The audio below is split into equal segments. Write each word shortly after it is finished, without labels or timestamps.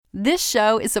This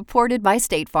show is supported by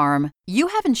State Farm. You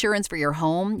have insurance for your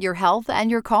home, your health, and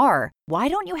your car. Why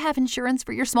don't you have insurance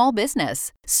for your small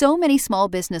business? So many small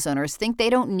business owners think they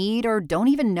don't need or don't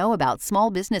even know about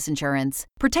small business insurance.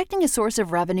 Protecting a source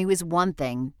of revenue is one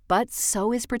thing, but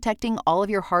so is protecting all of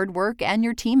your hard work and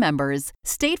your team members.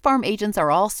 State Farm agents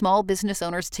are all small business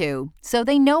owners too, so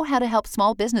they know how to help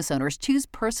small business owners choose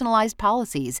personalized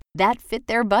policies that fit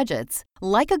their budgets.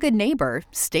 Like a good neighbor,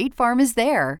 State Farm is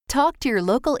there. Talk to your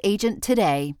local agent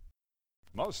today.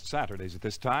 Most Saturdays at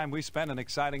this time, we spend an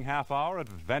exciting half hour of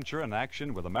adventure and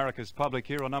action with America's public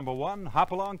hero #1,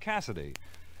 Hopalong Cassidy.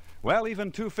 Well,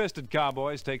 even two-fisted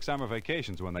cowboys take summer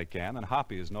vacations when they can, and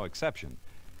Hoppy is no exception.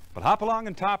 But Hopalong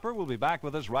and Topper will be back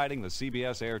with us riding the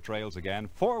CBS air trails again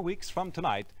 4 weeks from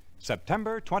tonight,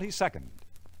 September 22nd.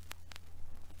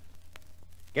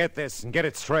 Get this and get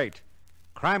it straight.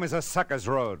 Crime is a sucker's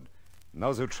road, and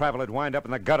those who travel it wind up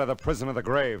in the gut of the prison of the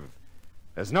grave.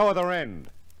 There's no other end,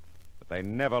 but they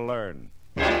never learn.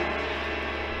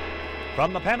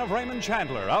 From the pen of Raymond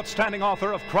Chandler, outstanding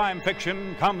author of crime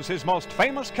fiction, comes his most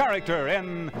famous character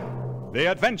in The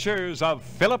Adventures of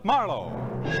Philip Marlowe.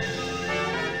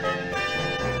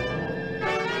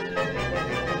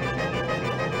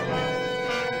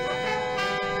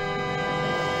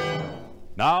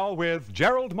 Now, with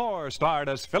Gerald Moore starred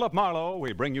as Philip Marlowe,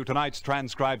 we bring you tonight's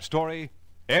transcribed story,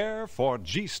 Air for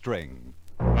G-String.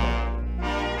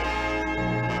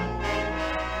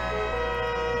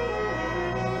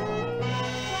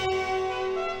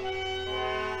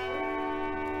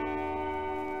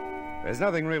 There's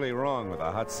nothing really wrong with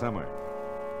a hot summer.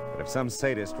 But if some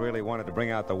sadist really wanted to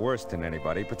bring out the worst in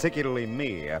anybody, particularly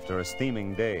me, after a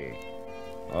steaming day,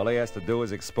 all he has to do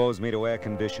is expose me to air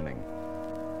conditioning.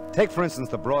 Take, for instance,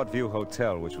 the Broadview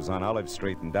Hotel, which was on Olive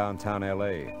Street in downtown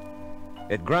L.A.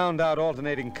 It ground out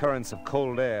alternating currents of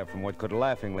cold air from what could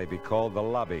laughingly be called the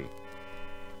lobby.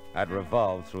 I'd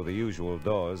revolved through the usual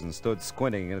doors and stood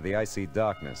squinting into the icy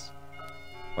darkness.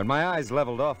 When my eyes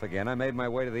leveled off again, I made my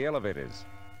way to the elevators,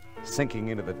 sinking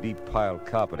into the deep piled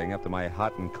carpeting up to my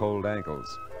hot and cold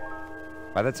ankles.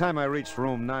 By the time I reached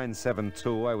room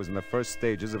 972, I was in the first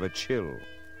stages of a chill.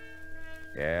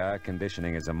 Yeah, air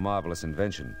conditioning is a marvelous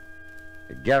invention.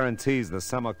 It guarantees the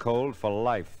summer cold for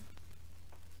life.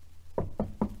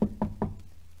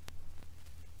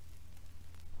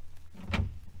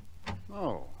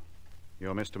 Oh,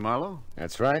 you're Mr. Marlowe?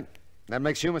 That's right. That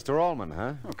makes you Mr. Allman,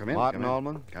 huh? Oh, come in. Martin come in.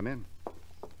 Allman? Come in.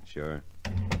 Sure.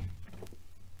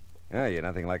 Yeah, you're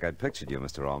nothing like I'd pictured you,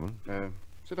 Mr. Allman.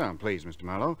 Sit down, please, Mr.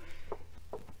 Marlowe.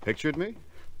 Pictured me?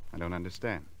 I don't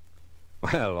understand.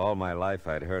 Well, all my life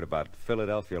I'd heard about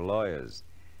Philadelphia lawyers.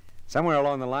 Somewhere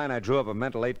along the line I drew up a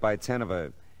mental 8x10 of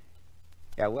a...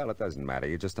 Yeah, well, it doesn't matter.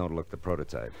 You just don't look the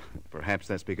prototype. Perhaps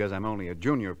that's because I'm only a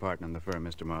junior partner in the firm,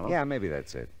 Mr. Marlowe. Yeah, maybe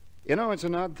that's it. You know, it's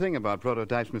an odd thing about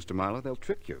prototypes, Mr. Marlowe. They'll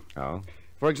trick you. Oh?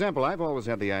 For example, I've always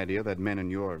had the idea that men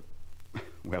in your...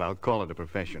 Well, I'll call it a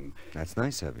profession. That's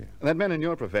nice of you. That men in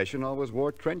your profession always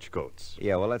wore trench coats.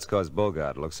 Yeah, well, that's because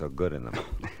Bogart looks so good in them.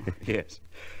 Yes.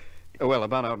 Well,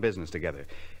 about our business together.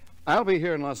 I'll be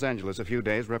here in Los Angeles a few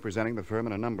days representing the firm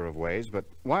in a number of ways, but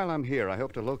while I'm here, I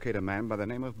hope to locate a man by the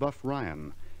name of Buff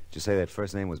Ryan. Did you say that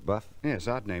first name was Buff? Yes,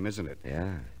 odd name, isn't it?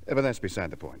 Yeah. But that's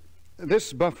beside the point.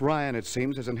 This Buff Ryan, it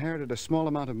seems, has inherited a small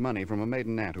amount of money from a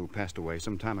maiden aunt who passed away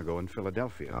some time ago in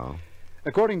Philadelphia. Oh?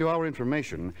 According to our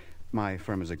information, my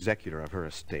firm is executor of her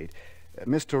estate,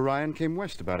 Mr. Ryan came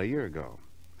west about a year ago,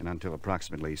 and until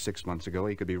approximately 6 months ago,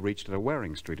 he could be reached at a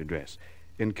Waring Street address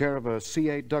in care of a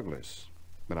C.A. Douglas.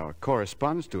 But our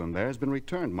correspondence to him there has been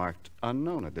returned, marked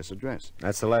unknown at this address.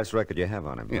 That's the last record you have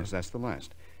on him, huh? Yes, that's the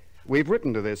last. We've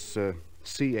written to this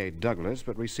C.A. Douglas,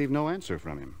 but received no answer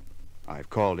from him. I've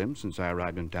called him since I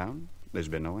arrived in town. There's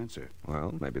been no answer.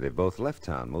 Well, maybe they both left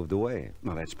town, moved away.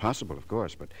 Well, that's possible, of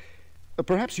course, but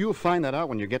perhaps you'll find that out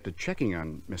when you get to checking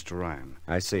on Mr. Ryan.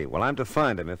 I see. Well, I'm to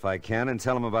find him if I can and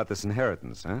tell him about this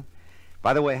inheritance, huh?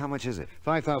 By the way, how much is it?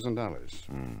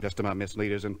 $5,000. Just about Miss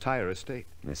Leader's entire estate.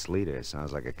 Miss Leader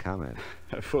sounds like a comment.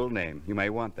 Her full name, you may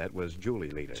want that, was Julie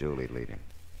Leader. Julie Leader.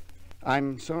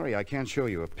 I'm sorry I can't show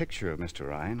you a picture of Mr.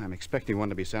 Ryan. I'm expecting one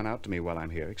to be sent out to me while I'm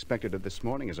here. Expected it this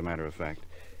morning, as a matter of fact.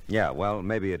 Yeah, well,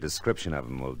 maybe a description of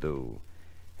him will do.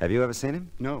 Have you ever seen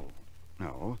him? No.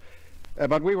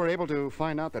 But we were able to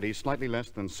find out that he's slightly less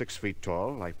than 6 feet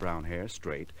tall, light brown hair,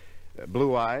 straight.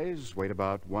 Blue eyes, weighed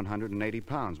about 180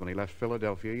 pounds when he left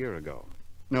Philadelphia a year ago.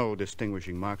 No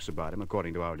distinguishing marks about him,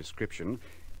 according to our description.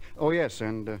 Oh, yes,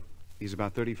 and he's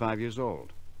about 35 years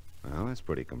old. Well, that's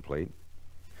pretty complete.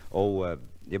 Oh,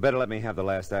 you better let me have the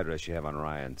last address you have on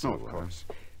Ryan, too. Oh, of course.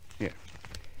 Here.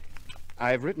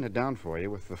 I've written it down for you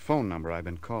with the phone number I've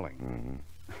been calling. Mm-hmm.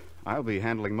 I'll be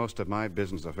handling most of my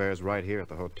business affairs right here at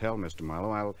the hotel, Mr.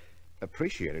 Marlowe. I'll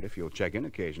appreciate it if you'll check in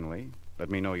occasionally. Let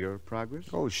me know your progress.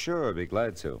 Oh, sure. I'd be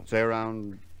glad to. Say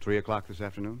around 3 o'clock this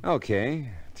afternoon? Okay.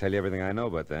 Tell you everything I know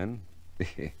about then.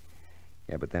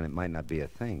 Yeah, but then it might not be a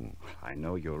thing. I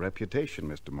know your reputation,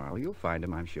 Mr. Marlowe. You'll find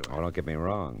him, I'm sure. Oh, don't get me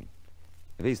wrong.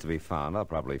 If he's to be found, I'll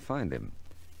probably find him.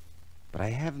 But I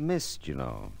have missed, you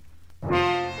know.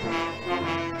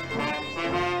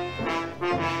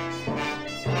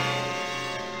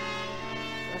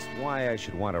 Just why I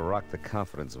should want to rock the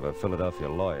confidence of a Philadelphia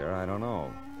lawyer, I don't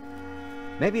know.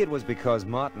 Maybe it was because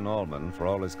Martin Allman, for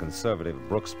all his conservative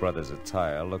Brooks Brothers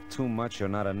attire, looked too much or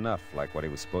not enough like what he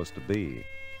was supposed to be.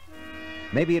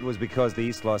 Maybe it was because the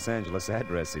East Los Angeles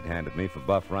address he'd handed me for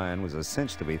Buff Ryan was a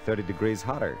cinch to be 30 degrees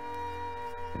hotter.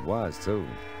 It was, too.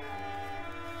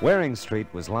 Waring Street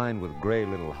was lined with gray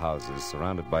little houses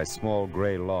surrounded by small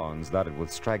gray lawns dotted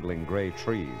with straggling gray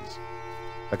trees.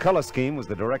 The color scheme was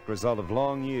the direct result of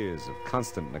long years of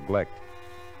constant neglect.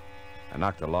 I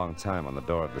knocked a long time on the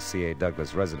door of the C.A.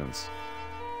 Douglas residence.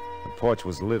 The porch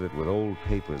was littered with old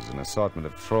papers, an assortment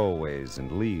of throwaways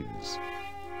and leaves.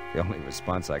 The only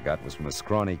response I got was from a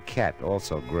scrawny cat,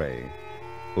 also gray,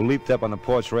 who leaped up on the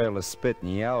porch rail to spit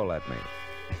and yowl at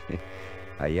me.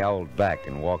 I yowled back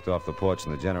and walked off the porch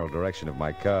in the general direction of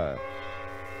my car.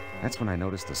 That's when I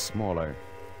noticed a smaller,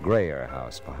 grayer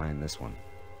house behind this one,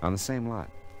 on the same lot.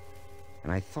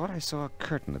 And I thought I saw a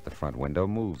curtain at the front window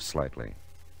move slightly.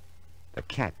 The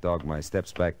cat dogged my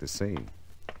steps back to see.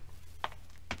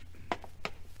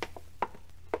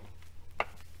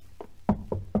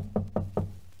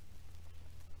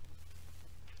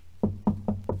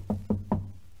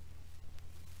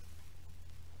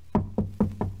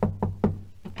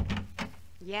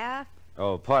 Yeah?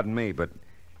 Oh, pardon me, but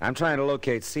I'm trying to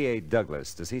locate C.A.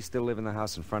 Douglas. Does he still live in the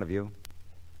house in front of you?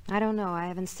 I don't know. I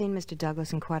haven't seen Mr.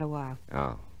 Douglas in quite a while.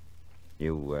 Oh.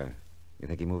 You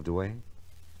think he moved away?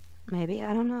 Maybe.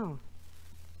 I don't know.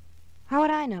 How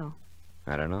would I know?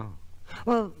 I don't know.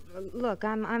 Well, look,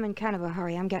 I'm in kind of a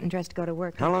hurry. I'm getting dressed to go to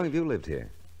work. How long have you lived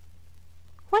here?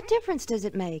 What difference does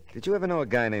it make? Did you ever know a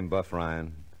guy named Buff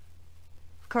Ryan?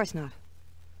 Of course not.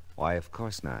 Why, of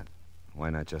course not. Why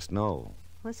not just know?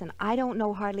 Listen, I don't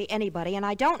know hardly anybody, and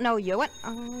I don't know you,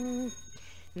 and...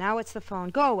 now it's the phone.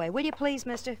 Go away, will you please,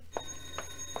 mister?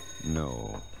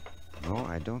 No. No,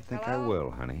 I don't think Hello? I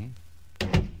will, honey.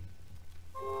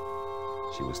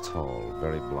 She was tall,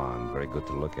 very blonde, very good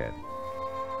to look at.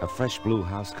 A fresh blue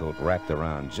housecoat wrapped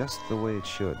around just the way it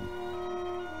should.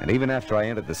 And even after I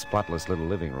entered the spotless little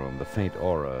living room, the faint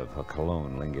aura of her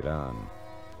cologne lingered on.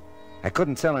 I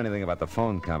couldn't tell anything about the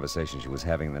phone conversation she was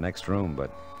having in the next room,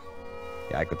 but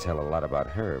yeah, I could tell a lot about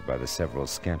her by the several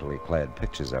scantily clad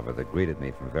pictures of her that greeted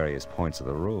me from various points of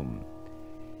the room.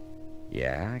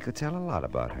 Yeah, I could tell a lot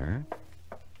about her.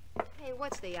 Hey,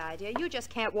 what's the idea? You just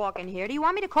can't walk in here. Do you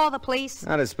want me to call the police?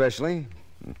 Not especially.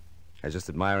 I was just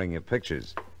admiring your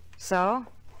pictures. So?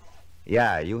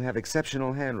 Yeah, you have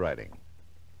exceptional handwriting.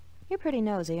 You're pretty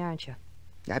nosy, aren't you?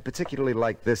 I particularly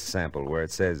like this sample where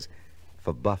it says,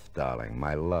 "For Buff, darling,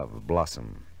 my love,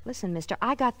 Blossom." Listen, mister,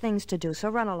 I got things to do, so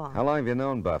run along. How long have you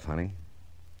known Buff, honey?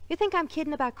 You think I'm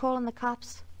kidding about calling the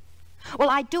cops?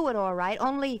 Well, I do it all right,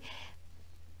 only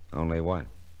Only what?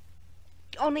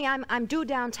 I'm due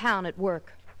downtown at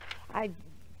work. Oh,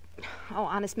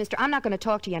 honest, mister, I'm not going to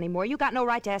talk to you anymore. You got no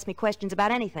right to ask me questions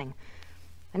about anything.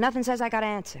 And nothing says I got to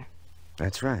answer.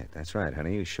 That's right,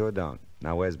 honey. You sure don't.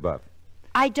 Now, where's Buff?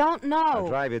 I don't know. I'll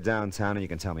drive you downtown and you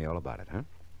can tell me all about it, huh?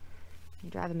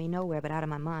 You're driving me nowhere but out of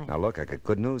my mind. Now, look, I got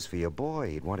good news for your boy.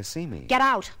 He'd want to see me. Get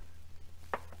out.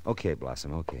 Okay,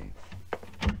 Blossom, okay.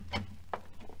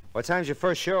 What time's your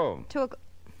first show? 2 o'clock.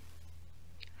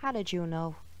 How did you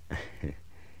know?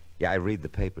 Yeah, I read the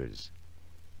papers.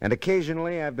 And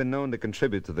occasionally I've been known to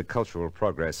contribute to the cultural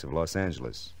progress of Los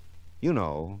Angeles. You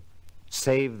know,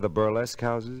 save the burlesque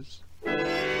houses.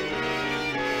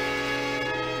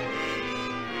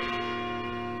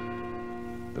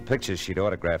 The pictures she'd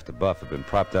autographed to Buff had been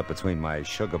propped up between my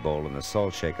sugar bowl and the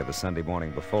salt shaker the Sunday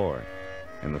morning before,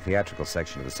 in the theatrical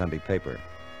section of the Sunday paper.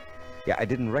 Yeah, I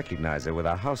didn't recognize her with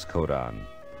a house coat on.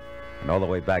 And all the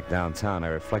way back downtown, I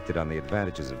reflected on the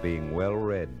advantages of being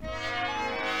well-read.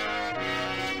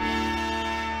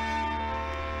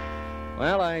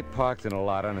 Well, I parked in a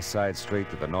lot on a side street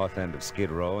to the north end of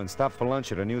Skid Row and stopped for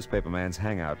lunch at a newspaperman's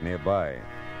hangout nearby.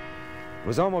 It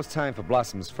was almost time for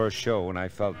Blossom's first show when I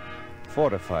felt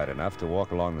fortified enough to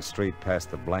walk along the street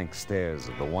past the blank stares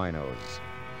of the winos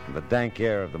and the dank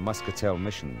air of the Muscatel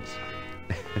Missions.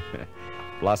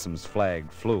 Blossom's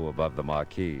flag flew above the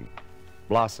marquee.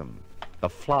 Blossom, the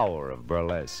flower of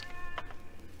burlesque.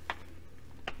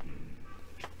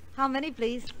 How many,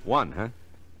 please? One, huh?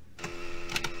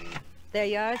 There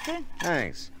you are, sir.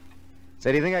 Thanks.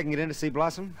 Say, do you think I can get in to see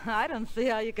Blossom? I don't see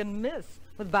how you can miss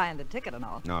with buying the ticket and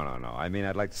all. No. I mean,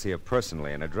 I'd like to see her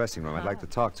personally in a dressing room. I'd like to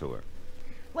talk to her.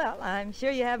 Well, I'm sure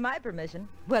you have my permission.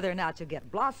 Whether or not you get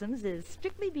Blossoms is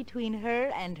strictly between her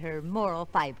and her moral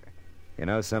fiber. You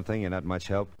know something? You're not much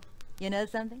help. You know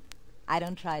something? I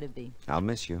don't try to be. I'll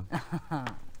miss you.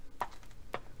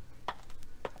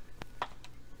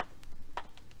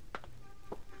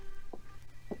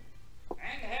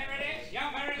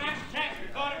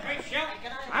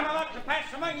 I'm about to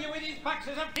pass among you with these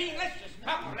boxes of delicious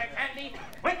chocolate candy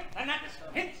with the nuts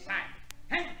inside.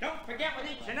 And don't forget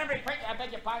with each and every purchase... I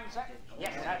beg your pardon, sir?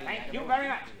 Yes, sir, thank you very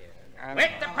much.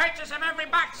 With the purchase of every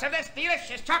box of this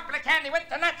delicious chocolate candy with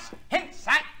the nuts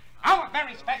inside, our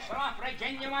very special offer, a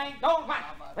genuine gold watch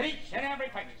with each and every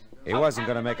purchase. He wasn't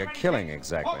going to make a killing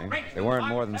exactly. There weren't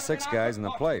more than 6 guys in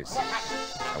the place.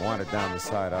 I wandered down the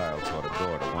side aisle toward a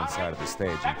door to one side of the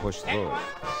stage and pushed through it.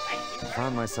 I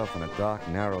found myself in a dark,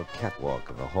 narrow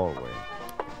catwalk of the hallway.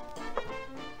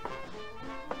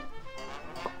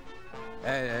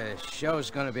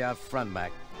 Show's gonna be out front,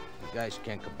 Mac. You guys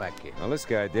can't come back here. Well, this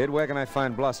guy did. Where can I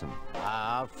find Blossom?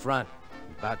 Out front.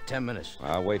 About 10 minutes.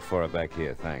 I'll wait for her back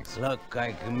here, thanks. Look,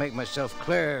 I can make myself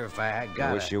clear if I had got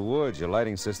I wish you would. Your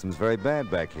lighting system's very bad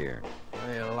back here.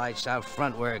 The lights out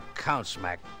front where it counts,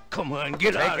 Mac. Come on,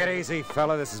 get out. Take it easy,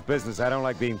 fella. This is business. I don't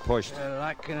like being pushed. A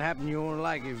lot can happen you won't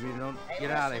like if you don't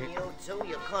get out of here. You two,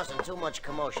 you're causing too much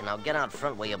commotion. Now get out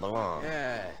front where you belong.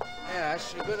 Yeah,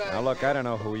 that's a good idea. Now, look, I don't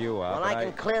know who you are, Well, but I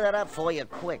can clear that up for you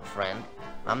quick, friend.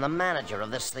 I'm the manager of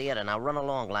this theater. Now run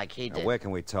along like he Now, did. where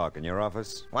can we talk? In your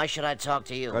office? Why should I talk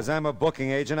to you? Because I'm a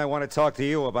booking agent. I want to talk to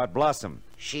you about Blossom.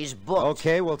 She's booked.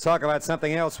 Okay, we'll talk about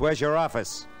something else. Where's your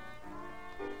office?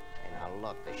 Hey, now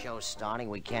look, the show's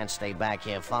starting. We can't stay back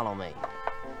here. Follow me.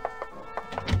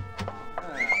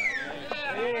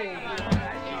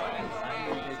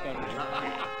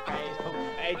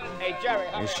 Hey, Jerry.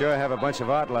 You sure have a bunch of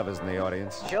art lovers in the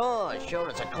audience. Sure.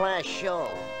 It's a class show.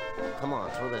 Come on,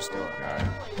 through this door.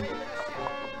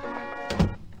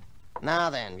 Now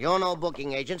then, you're no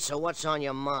booking agent, so what's on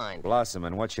your mind? Blossom,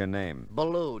 and what's your name?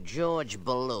 Ballou, George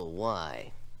Ballou.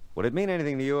 Why? Would it mean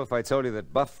anything to you if I told you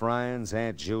that Buff Ryan's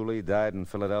Aunt Julie died in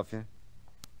Philadelphia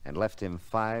and left him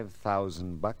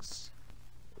 $5,000?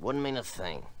 Wouldn't mean a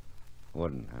thing.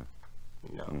 Wouldn't, huh?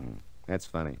 No. That's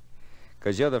funny.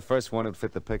 Because you're the first one who'd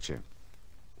fit the picture.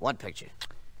 What picture?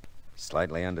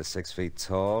 Slightly under 6 feet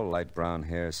tall, light brown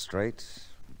hair straight,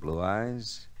 blue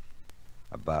eyes,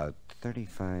 about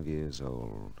 35 years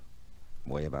old,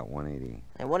 weigh about 180.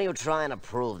 And what are you trying to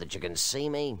prove? That you can see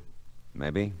me?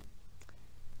 Maybe.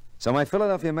 So my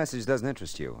Philadelphia message doesn't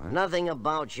interest you, huh? Nothing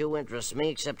about you interests me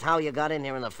except how you got in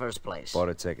here in the first place. Bought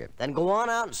a ticket. Then go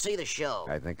on out and see the show.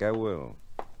 I think I will.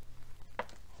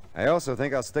 I also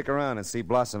think I'll stick around and see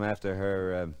Blossom after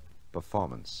her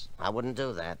performance. I wouldn't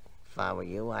do that. If I were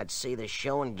you, I'd see the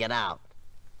show and get out.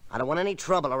 I don't want any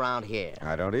trouble around here.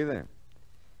 I don't either.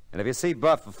 And if you see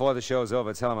Buff before the show's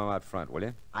over, tell him I'm out front, will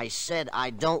you? I said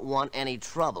I don't want any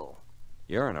trouble.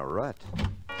 You're in a rut.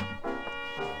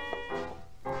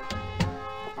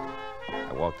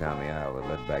 I walked down the aisle that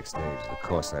led backstage, the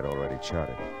course I'd already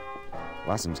charted.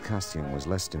 Blossom's costume was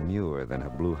less demure than her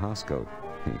blue housecoat.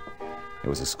 There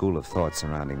was a school of thought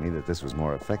surrounding me that this was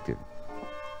more effective.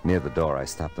 Near the door, I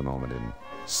stopped a moment in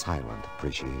silent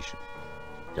appreciation.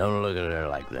 Don't look at her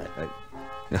like that.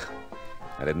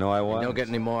 I didn't know I was. Don't get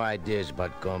any more ideas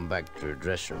about going back to her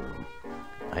dressing room.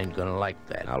 I ain't gonna like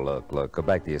that. Now, look, go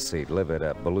back to your seat. Live it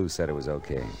up. Ballou said it was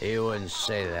okay. He wouldn't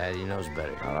say that. He knows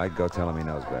better. All right, go tell him he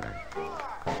knows better.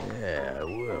 Yeah, I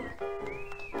will.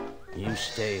 You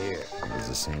stay here. It was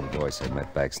the same voice I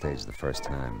met backstage the first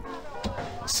time.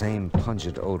 The same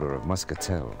pungent odor of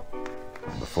muscatel.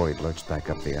 And before he'd lurched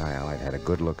back up the aisle, I'd had a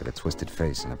good look at a twisted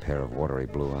face and a pair of watery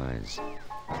blue eyes.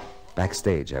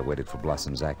 Backstage, I waited for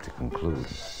Blossom's act to conclude.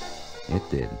 It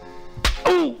did.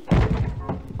 Oh!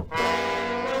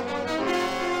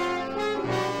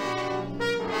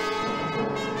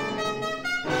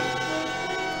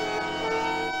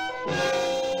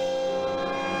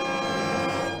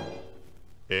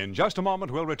 In just a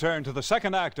moment, we'll return to the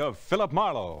second act of Philip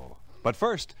Marlowe. But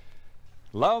first,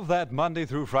 love that Monday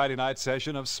through Friday night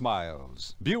session of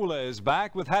Smiles. Beulah is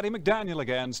back with Hattie McDaniel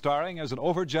again, starring as an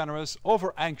over-generous,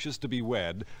 over-anxious to be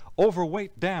wed,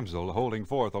 overweight damsel holding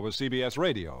forth over CBS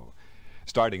Radio.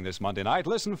 Starting this Monday night,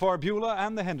 listen for Beulah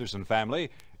and the Henderson family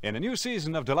in a new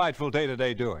season of delightful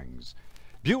day-to-day doings.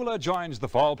 Beulah joins the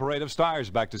fall parade of stars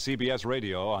back to CBS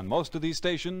Radio on most of these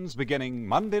stations beginning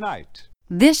Monday night.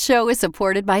 This show is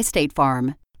supported by State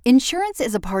Farm. Insurance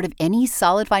is a part of any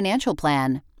solid financial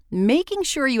plan. Making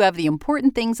sure you have the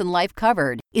important things in life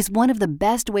covered is one of the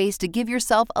best ways to give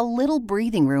yourself a little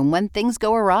breathing room when things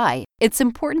go awry. It's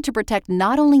important to protect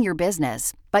not only your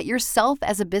business, but yourself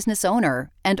as a business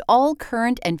owner and all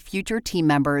current and future team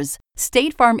members.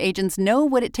 State Farm agents know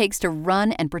what it takes to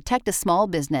run and protect a small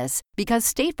business because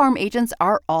State Farm agents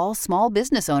are all small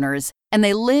business owners and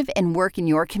they live and work in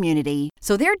your community.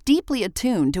 So they're deeply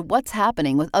attuned to what's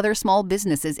happening with other small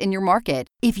businesses in your market.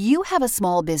 If you have a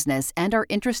small business and are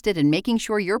interested in making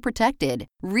sure you're protected,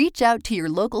 reach out to your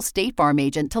local State Farm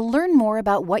agent to learn more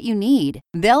about what you need.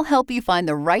 They'll help you find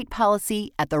the right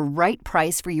policy at the right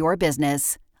price for your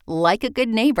business. Like a good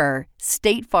neighbor,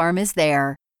 State Farm is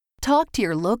there. Talk to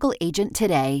your local agent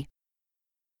today.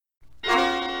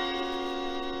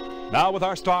 Now with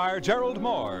our star, Gerald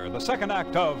Moore, the second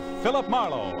act of Philip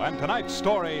Marlowe, and tonight's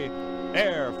story,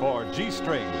 HEIR for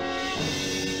G-String.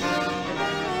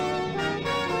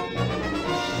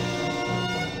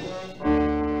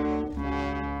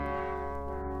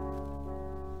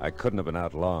 I couldn't have been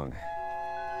out long.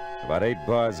 About 8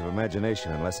 bars of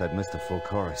imagination unless I'd missed a full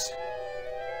chorus.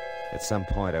 At some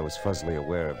point, I was fuzzily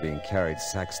aware of being carried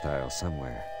sack-style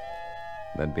somewhere,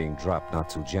 then being dropped not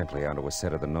too gently onto a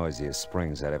set of the noisiest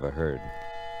springs I'd ever heard.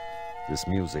 This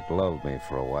music lulled me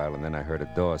for a while, and then I heard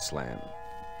a door slam,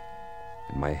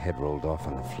 and my head rolled off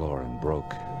on the floor and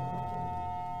broke.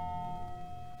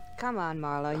 Come on,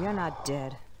 Marlowe, you're not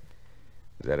dead.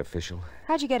 Is that official?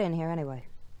 How'd you get in here, anyway?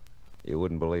 You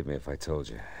wouldn't believe me if I told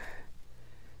you.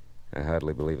 I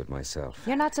hardly believe it myself.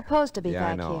 You're not supposed to be Yeah,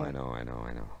 back I know, here. I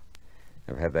know.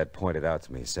 I've had that pointed out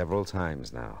to me several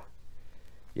times now.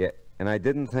 Yeah, and I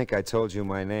didn't think I told you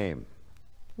my name.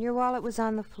 Your wallet was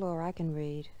on the floor. I can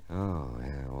read. Oh,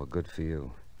 yeah, well, good for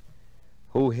you.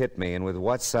 Who hit me, and with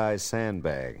what size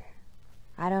sandbag?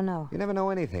 I don't know. You never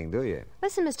know anything, do you?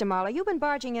 Listen, Mr. Marlowe, you've been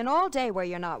barging in all day where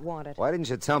you're not wanted. Why didn't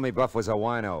you tell me Buff was a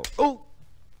wino? Oh!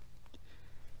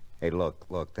 Hey, look,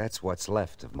 that's what's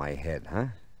left of my head, huh?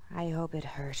 I hope it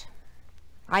hurt.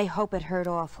 I hope it hurt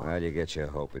awful. Well, you get your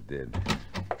hope it did.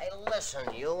 Hey, listen,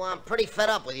 you, I'm pretty fed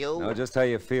up with you. Know just how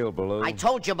you feel, Baloo. I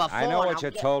told you before. I know what now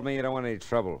you told me. You don't want any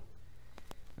trouble.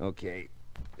 Okay.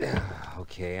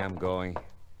 Okay, I'm going.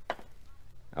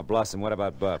 Now, Blossom, what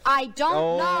about Buff? I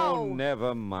don't know. Oh,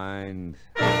 never mind.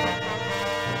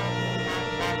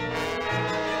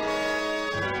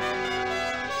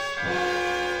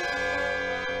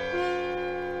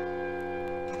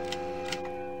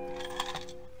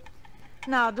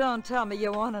 Now, don't tell me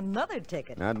you want another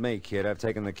ticket. Not me, kid. I've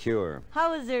taken the cure.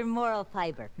 How is your moral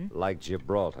fiber? Like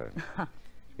Gibraltar.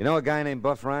 You know a guy named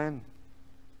Buff Ryan?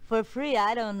 For free,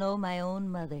 I don't know my own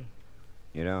mother.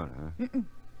 You don't, huh? Mm-mm.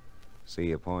 See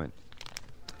your point.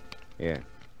 Here.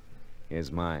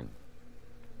 Here's mine.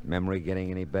 Memory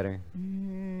getting any better?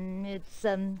 It's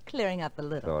clearing up a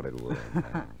little. Thought it would.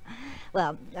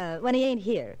 Well, when he ain't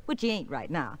here, which he ain't right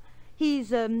now,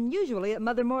 he's usually at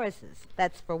Mother Morris's.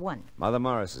 That's for one. Mother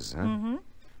Morris's, huh? Mm-hmm.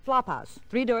 Flophouse,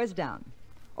 3 doors down.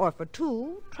 Or for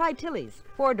 2, try Tilly's,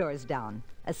 4 doors down.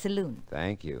 A saloon.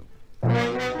 Thank you.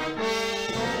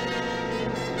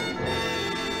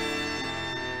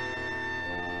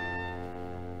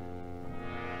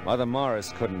 Mother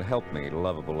Morris couldn't help me,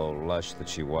 lovable old lush that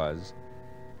she was.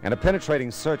 And a penetrating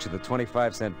search of the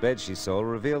 25-cent bed she sold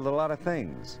revealed a lot of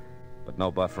things. But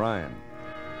no Buff Ryan.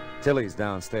 Tilly's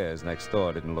downstairs next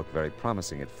door didn't look very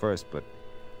promising at first, but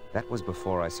that was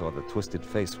before I saw the twisted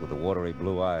face with the watery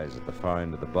blue eyes at the far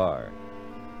end of the bar.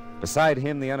 Beside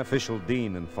him, the unofficial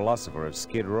dean and philosopher of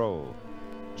Skid Row,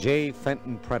 J.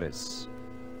 Fenton Prentice.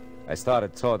 I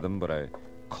started toward them, but a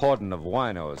cordon of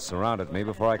winos surrounded me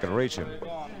before I could reach him.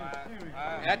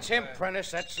 That's him,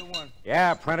 Prentice. That's the one.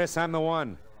 Yeah, Prentice, I'm the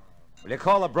one. Will you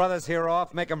call the brothers here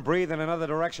off, make them breathe in another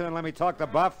direction, and let me talk to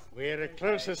Buff? We're a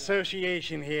close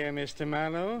association here, Mr.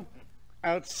 Marlowe.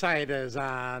 Outsiders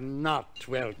are not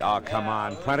welcome. Oh, come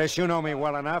on, Prentice. You know me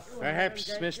well enough.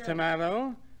 Perhaps, Mr.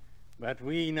 Marlowe, but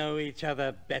we know each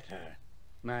other better,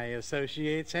 my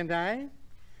associates and I.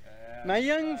 My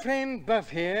young friend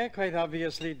Buff here quite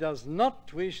obviously does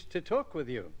not wish to talk with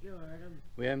you.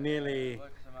 We're merely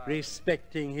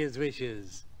respecting his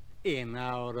wishes in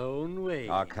our own way.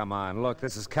 Oh, come on. Look,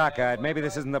 this is cockeyed. Maybe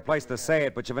this isn't the place to say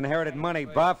it, but you've inherited money,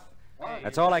 Buff.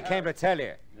 That's all I came to tell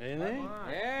you. Really?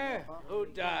 Yeah? Who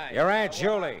died? Your Aunt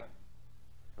Julie.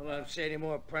 Don't let him say any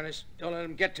more, Prentice. Don't let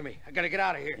him get to me. I gotta get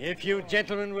out of here. If you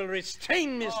gentlemen will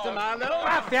restrain Mr. Marlowe.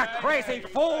 Buff, you crazy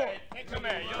fool!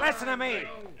 Listen to me.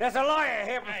 There's a lawyer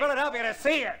here from Philadelphia to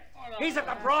see you. He's at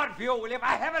the Broadview, will you? For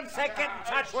heaven's sake, get in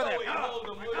touch with him.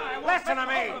 Listen to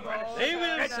me. They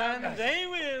will, son, they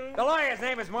will. The lawyer's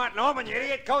name is Martin Orman, you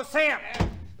idiot. Go see him.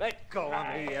 Let go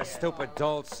of me, you stupid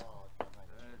dolts.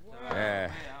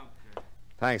 Yeah.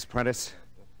 Thanks, Prentice.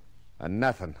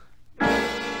 Nothing.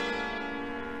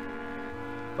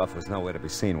 Buff was nowhere to be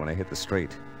seen when I hit the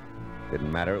street.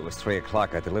 Didn't matter. It was 3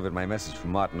 o'clock. I delivered my message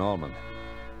from Martin Allman.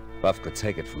 Buff could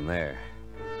take it from there.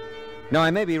 Now,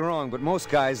 I may be wrong, but most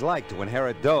guys like to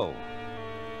inherit dough.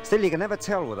 Still, you can never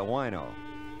tell with a wino.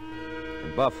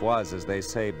 And Buff was, as they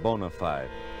say, bona fide.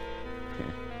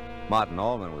 Martin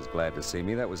Allman was glad to see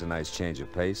me. That was a nice change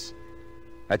of pace.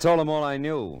 I told him all I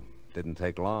knew. Didn't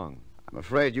take long. I'm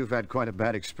afraid you've had quite a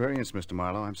bad experience, Mr.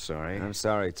 Marlowe. I'm sorry. I'm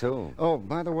sorry, too. Oh,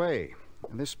 by the way,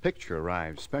 this picture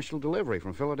arrived. Special delivery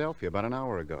from Philadelphia about an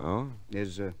hour ago. Oh?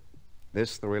 Is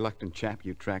this the reluctant chap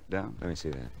you tracked down? Let me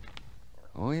see that.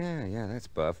 Oh, yeah, that's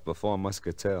Buff, before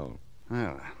Muscatel.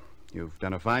 Well, you've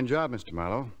done a fine job, Mr.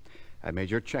 Marlowe. I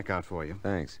made your check out for you.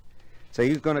 Thanks. So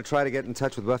you're going to try to get in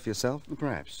touch with Buff yourself?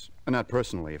 Perhaps. Not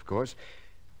personally, of course.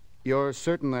 You're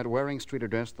certain that Waring Street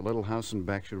address, the little house in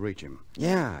back, should reach him?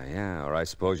 Yeah. Or I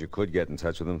suppose you could get in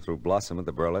touch with him through Blossom at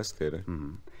the Burlesque Theater.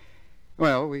 Mm-hmm.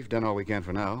 Well, we've done all we can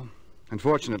for now.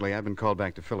 Unfortunately, I've been called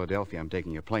back to Philadelphia. I'm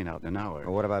taking a plane out in an hour.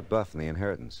 Well, what about Buff and the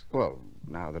inheritance? Well,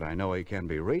 now that I know he can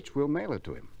be reached, we'll mail it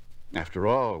to him. After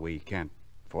all, we can't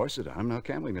force it on him, now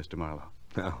can we, Mr. Marlowe?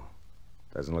 No,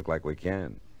 doesn't look like we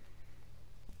can.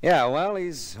 Yeah, well,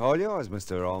 he's all yours,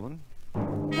 Mr. Allman.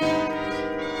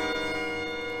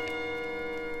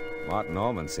 Martin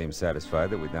Allman seemed satisfied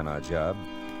that we'd done our job.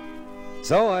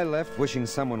 So I left, wishing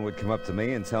someone would come up to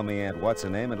me and tell me Aunt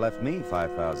What's-Her-Name had left me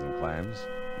 5,000 clams.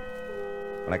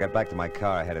 When I got back to my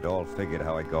car, I had it all figured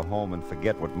how I'd go home and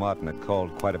forget what Martin had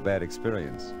called quite a bad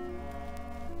experience.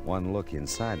 One look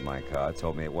inside my car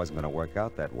told me it wasn't going to work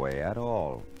out that way at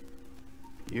all.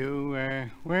 You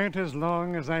weren't as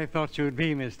long as I thought you'd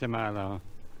be, Mr. Marlowe.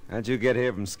 How'd you get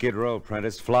here from Skid Row,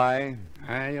 Prentice? Fly?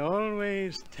 I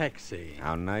always taxi.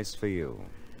 How nice for you.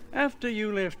 After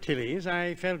you left Tilly's,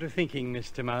 I fell to thinking,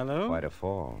 Mr. Marlowe. Quite a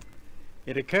fall.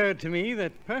 It occurred to me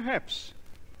that perhaps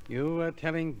you were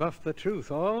telling Buff the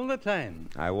truth all the time.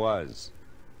 I was.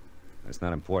 That's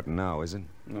not important now, is it?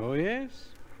 Oh, yes.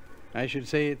 I should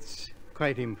say it's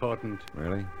quite important.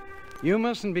 Really? You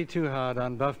mustn't be too hard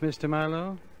on Buff, Mr.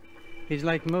 Marlowe. He's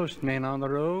like most men on the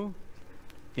row.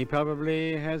 He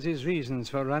probably has his reasons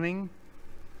for running.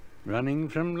 Running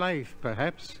from life,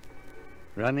 perhaps.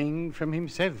 Running from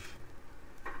himself.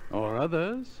 Or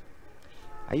others.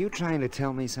 Are you trying to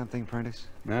tell me something, Prentice?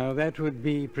 Now, that would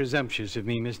be presumptuous of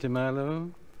me, Mr.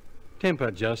 Marlowe.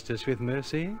 Temper justice with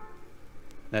mercy.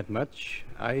 That much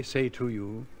I say to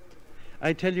you.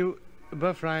 I tell you,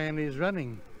 Buff Ryan is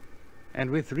running. And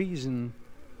with reason.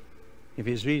 If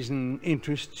his reason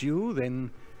interests you,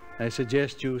 then I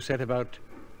suggest you set about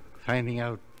finding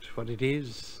out what it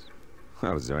is.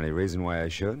 Well, is there any reason why I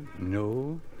should?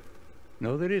 No,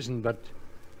 there isn't, but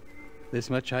this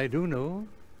much I do know.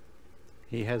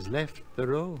 He has left the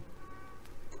row,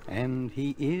 and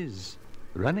he is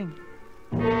running.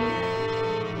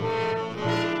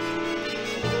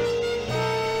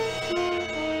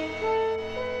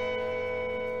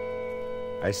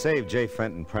 I saved J.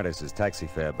 Fenton Prentice's taxi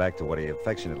fare back to what he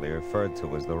affectionately referred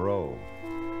to as the row.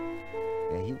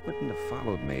 Yeah, he wouldn't have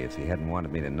followed me if he hadn't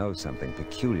wanted me to know something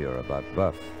peculiar about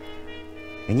Buff.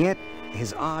 And yet,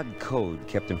 his odd code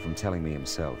kept him from telling me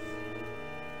himself.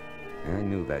 I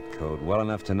knew that code well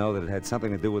enough to know that it had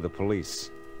something to do with the police.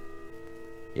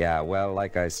 Yeah, well,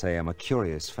 like I say, I'm a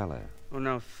curious fella. Oh,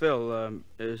 now, Phil,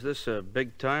 is this a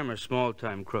big-time or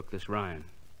small-time crook, this Ryan?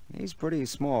 He's pretty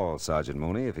small, Sergeant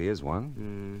Mooney, if he is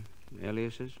one.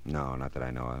 Aliases? No, not that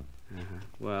I know of.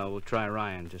 Well, we'll try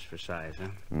Ryan just for size,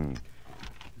 huh?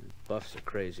 Buff's a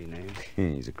crazy name.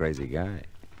 He's a crazy guy.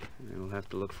 We'll have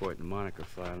to look for it in the moniker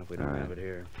file if we don't have it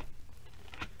here.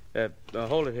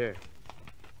 Hold it here.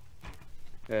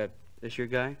 This your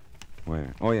guy?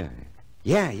 Where? Oh, yeah.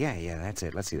 Yeah, that's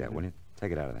it. Let's see that, will you?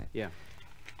 Take it out of there. Yeah.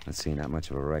 Let's see, not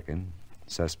much of a record.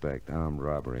 Suspect, armed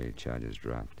robbery, charges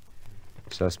dropped.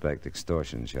 Suspect,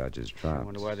 extortion, charges dropped. I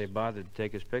wonder why they bothered to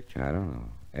take his picture. I don't know.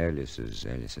 Aliases.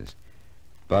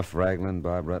 Buff Ragland,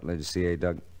 Bob Rutledge, C.A.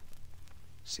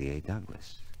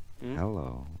 Douglas.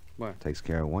 Hello. What? Takes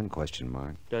care of one question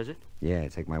mark. Does it? Yeah,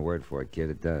 take my word for it, kid,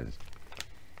 it does.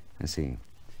 Let's see.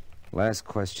 Last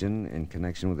question in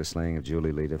connection with the slaying of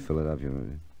Julie Lee to Philadelphia.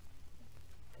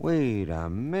 Wait a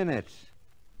minute.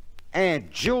 Aunt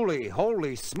Julie,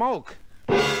 holy smoke.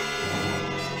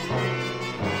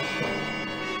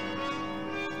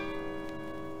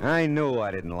 I knew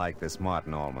I didn't like this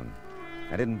Martin Allman.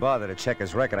 I didn't bother to check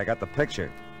his record. I got the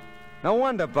picture. No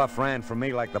wonder Buff ran from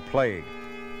me like the plague.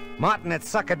 Martin had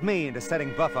suckered me into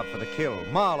setting Buff up for the kill.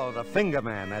 Marlowe, the finger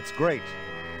man, that's great.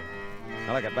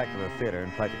 Well, I got back to the theater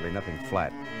and practically nothing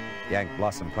flat. Yanked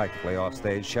Blossom practically off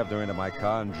stage, shoved her into my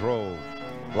car, and drove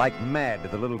like mad to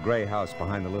the little gray house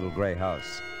behind the little gray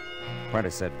house.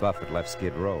 Prentice said Buff had left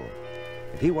Skid Row.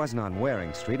 If he wasn't on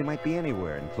Waring Street, he might be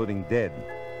anywhere, including dead.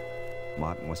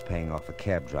 Martin was paying off a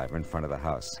cab driver in front of the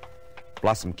house.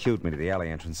 Blossom cued me to the alley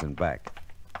entrance and back.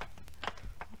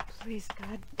 Please,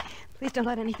 God. Please don't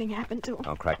let anything happen to him.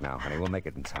 Don't crack now, honey. We'll make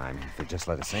it in time if they just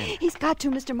let us in. He's got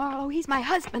to, Mr. Marlowe. He's my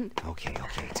husband. Okay.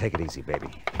 Take it easy, baby.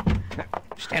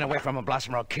 Stand away from him,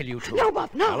 Blossom, or I'll kill you, too. No,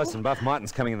 Buff, no. Now, listen, Buff,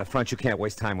 Martin's coming in the front. You can't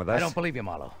waste time with us. I don't believe you,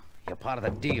 Marlowe. You're part of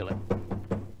the deal.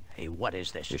 Hey, what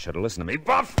is this? You should have listened to me,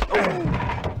 Buff!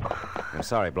 I'm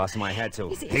sorry, Blossom. I had to.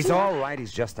 He's all right.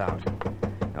 He's just out.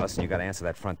 Now, listen, you got to answer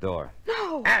that front door.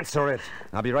 No. Answer it.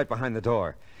 I'll be right behind the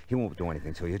door. He won't do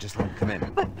anything to you. Just let him come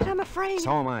in. But I'm afraid.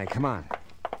 So am I. Come on.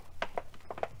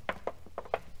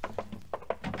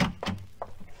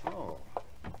 Oh,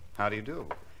 how do you do?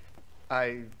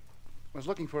 I was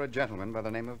looking for a gentleman by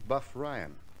the name of Buff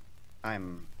Ryan.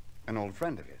 I'm an old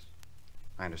friend of his.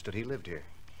 I understood he lived here.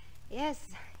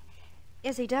 Yes,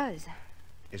 he does.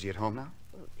 Is he at home now?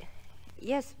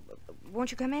 Yes.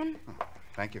 Won't you come in? Oh,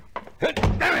 thank you.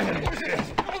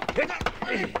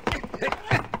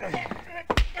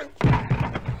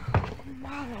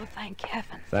 Marlowe, thank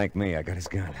heaven. Thank me. I got his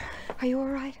gun. Are you all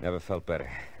right? Never felt better.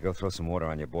 Go throw some water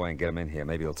on your boy and get him in here.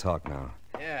 Maybe he'll talk now.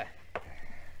 Yeah,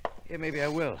 maybe I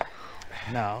will.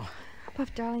 Now.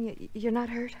 Buff, darling, you're not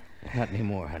hurt? Not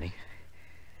anymore, honey.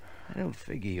 I don't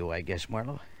figure you, I guess,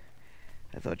 Marlowe.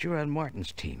 I thought you were on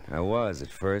Martin's team. I was at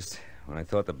first, when I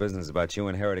thought the business about you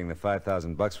inheriting the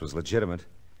 $5,000 was legitimate.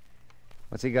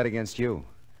 What's he got against you?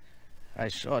 I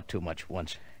saw too much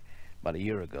once, about a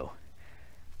year ago.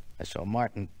 I saw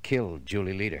Martin kill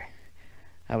Julie Leader.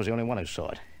 I was the only one who saw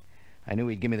it. I knew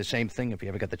he'd give me the same thing if he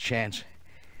ever got the chance.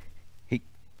 He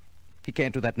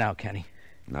can't do that now, can he?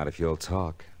 Not if you'll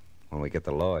talk. When we get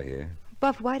the law here.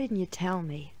 Buff, why didn't you tell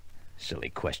me? Silly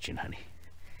question, honey.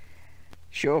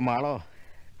 Sure, Marlowe.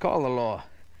 Call the law.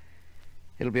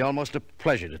 It'll be almost a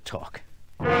pleasure to talk.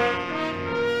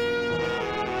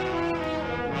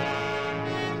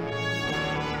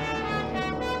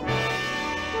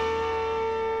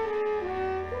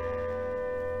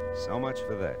 So much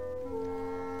for that.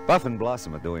 Buff and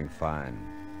Blossom are doing fine.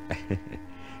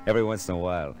 Every once in a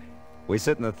while, we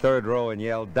sit in the third row and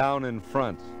yell, "Down in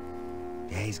front."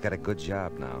 Yeah, he's got a good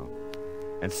job now.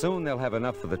 And soon they'll have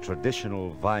enough for the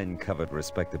traditional vine-covered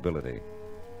respectability.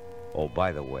 Oh,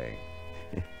 by the way,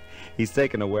 he's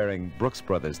taken to wearing Brooks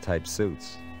Brothers type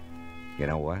suits. You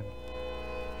know what?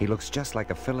 He looks just like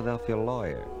a Philadelphia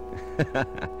lawyer.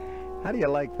 How do you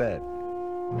like that?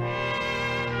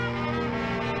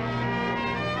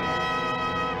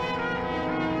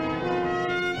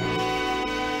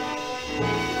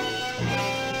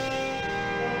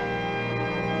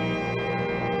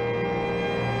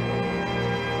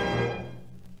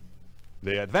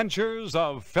 The Adventures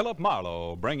of Philip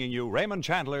Marlowe, bringing you Raymond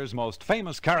Chandler's most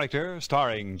famous character,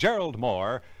 starring Gerald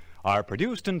Moore, are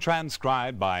produced and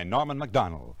transcribed by Norman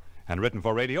MacDonald and written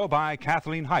for radio by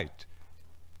Kathleen Height.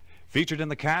 Featured in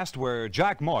the cast were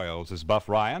Jack Moyles as Buff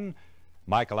Ryan,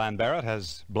 Michael Ann Barrett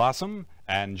as Blossom,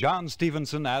 and John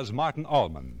Stevenson as Martin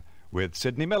Allman, with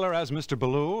Sidney Miller as Mr.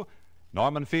 Ballou,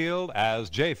 Norman Field as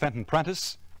J. Fenton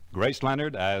Prentice, Grace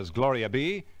Leonard as Gloria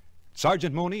B.,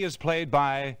 Sergeant Mooney is played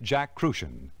by Jack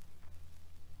Crucian.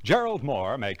 Gerald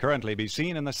Moore may currently be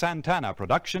seen in the Santana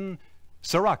production,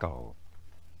 Sirocco.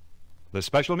 The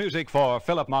special music for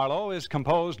Philip Marlowe is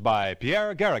composed by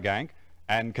Pierre Garrigank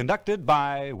and conducted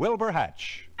by Wilbur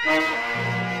Hatch.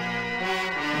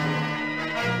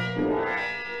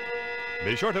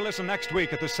 Be sure to listen next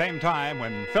week at the same time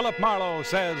when Philip Marlowe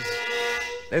says...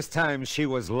 This time she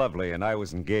was lovely and I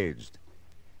was engaged.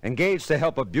 Engaged to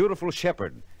help a beautiful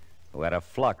shepherd who had a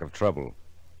flock of trouble.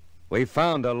 We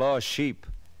found a lost sheep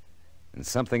and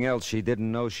something else she didn't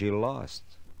know she lost.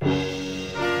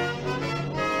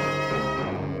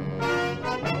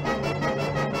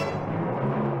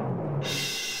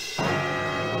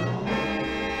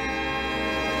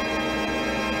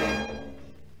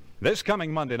 This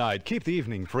coming Monday night, keep the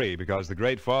evening free because the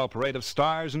great fall parade of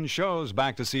stars and shows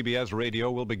back to CBS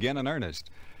Radio will begin in earnest.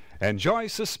 Enjoy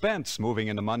suspense moving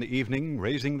into Monday evening,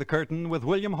 Raising the Curtain with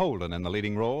William Holden in the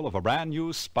leading role of a brand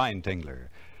new spine tingler.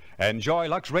 Enjoy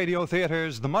Lux Radio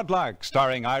Theater's The Mudlark,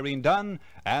 starring Irene Dunn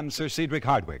and Sir Cedric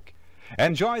Hardwicke.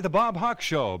 Enjoy the Bob Hawk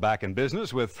Show, back in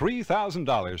business with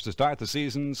 $3,000 to start the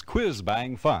season's Quiz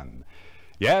Bang fun.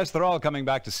 Yes, they're all coming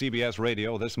back to CBS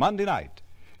Radio this Monday night.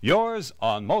 Yours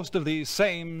on most of these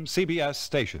same CBS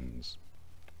stations.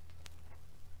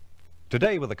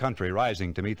 Today, with the country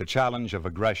rising to meet the challenge of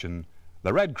aggression,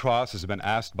 the Red Cross has been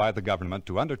asked by the government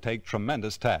to undertake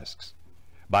tremendous tasks.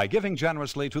 By giving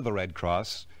generously to the Red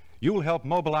Cross, you'll help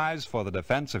mobilize for the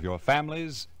defense of your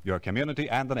families, your community,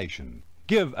 and the nation.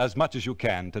 Give as much as you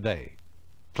can today.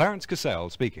 Clarence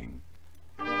Cassell speaking.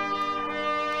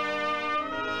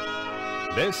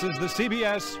 This is the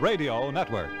CBS Radio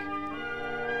Network.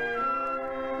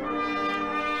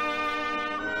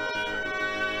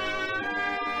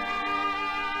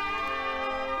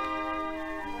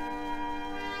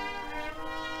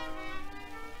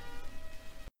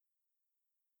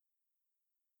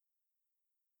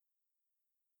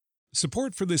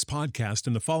 Support for this podcast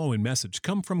and the following message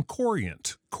come from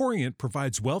Corient. Corient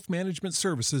provides wealth management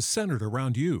services centered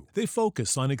around you. They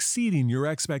focus on exceeding your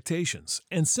expectations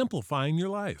and simplifying your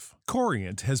life.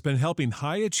 Corient has been helping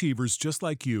high achievers just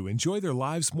like you enjoy their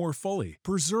lives more fully,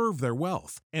 preserve their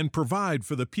wealth, and provide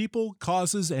for the people,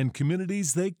 causes, and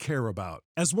communities they care about.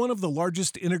 As one of the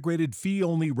largest integrated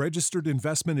fee-only registered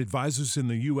investment advisors in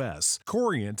the U.S.,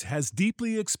 Corient has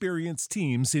deeply experienced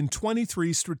teams in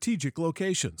 23 strategic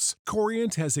locations.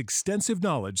 Corient has extensive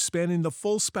knowledge spanning the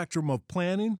full spectrum of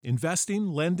planning, investing,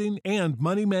 lending, and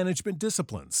money management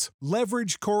disciplines.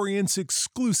 Leverage Corient's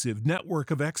exclusive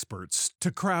network of experts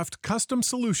to craft custom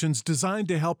solutions designed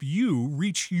to help you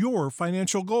reach your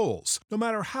financial goals, no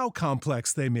matter how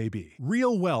complex they may be.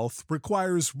 Real wealth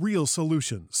requires real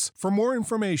solutions. For more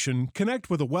information,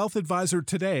 connect with a wealth advisor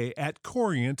today at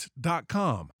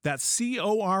Corient.com. That's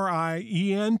Corient.com.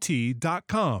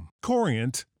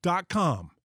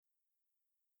 Corient.com.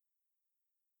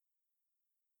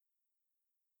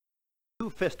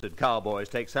 Two-fisted cowboys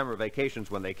take summer vacations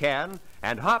when they can,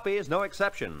 and Hoppy is no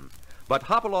exception. But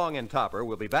Hopalong and Topper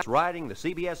will be back riding the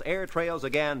CBS air trails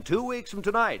again 2 weeks from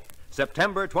tonight,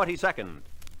 September 22nd.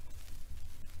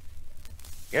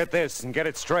 Get this and get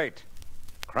it straight.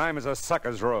 Crime is a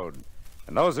sucker's road,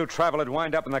 and those who travel it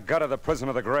wind up in the gut of the prison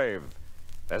of the grave.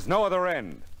 There's no other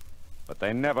end, but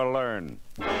they never learn.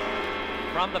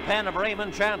 From the pen of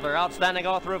Raymond Chandler, outstanding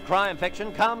author of crime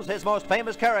fiction, comes his most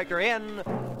famous character in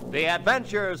The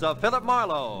Adventures of Philip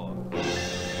Marlowe.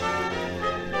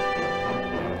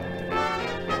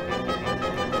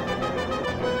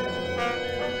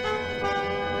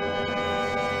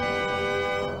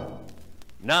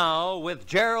 Now, with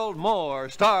Gerald Moore,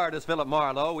 starred as Philip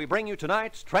Marlowe, we bring you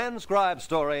tonight's transcribed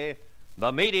story,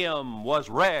 The Medium Was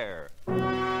Rare.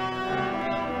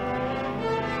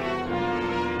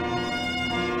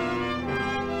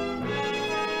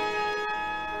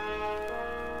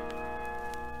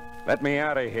 Let me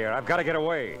out of here. I've got to get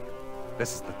away.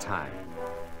 This is the time.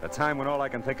 The time when all I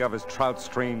can think of is trout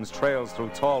streams, trails through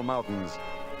tall mountains,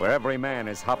 where every man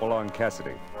is Hopalong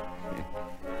Cassidy.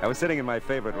 I was sitting in my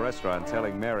favorite restaurant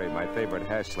telling Mary, my favorite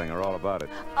hash slinger, all about it.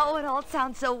 Oh, it all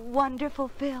sounds so wonderful,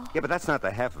 Phil. Yeah, but that's not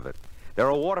the half of it. There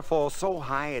are waterfalls so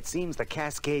high it seems the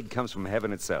cascade comes from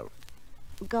heaven itself.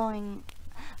 Going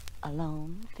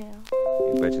alone, Phil?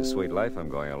 You bet your sweet life I'm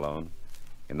going alone.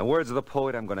 In the words of the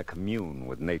poet, I'm going to commune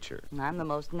with nature. I'm the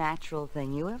most natural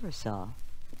thing you ever saw.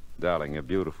 Darling, you're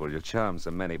beautiful. Your charms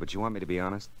are many, but you want me to be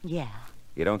honest? Yeah.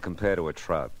 You don't compare to a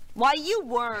trout. Why, you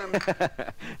worm.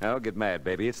 Don't get mad,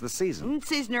 baby. It's the season.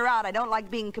 Season or out, I don't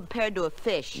like being compared to a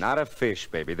fish. Not a fish,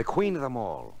 baby. The queen of them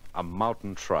all. A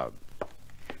mountain trout.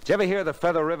 Did you ever hear of the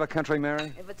Feather River country,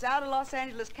 Mary? If it's out of Los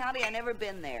Angeles County, I've never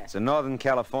been there. It's in Northern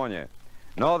California.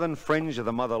 Northern fringe of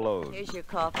the Mother Lode. Here's your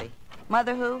coffee.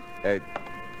 Mother who? Hey,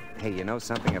 you know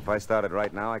something? If I started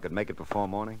right now, I could make it before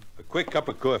morning. A quick cup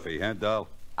of coffee, huh, doll?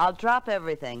 I'll drop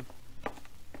everything.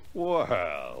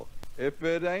 Well, if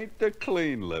it ain't the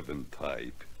clean living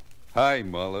type. Hi,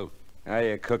 Marlowe.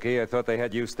 Hiya, Cookie. I thought they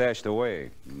had you stashed away.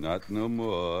 Not no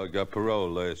more. I got parole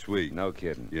last week. No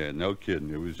kidding. Yeah, no kidding.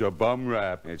 It was a bum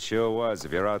rap. It sure was,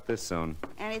 if you're out this soon.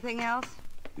 Anything else?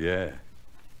 Yeah.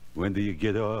 When do you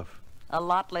get off? A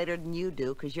lot later than you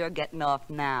do, because you're getting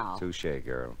off now. Touché,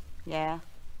 girl. Yeah?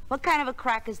 What kind of a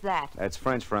crack is that? That's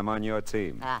French for I'm on your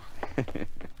team. Ah.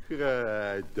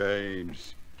 God,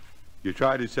 dames. You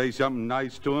try to say something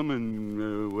nice to him,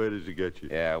 and where does it get you?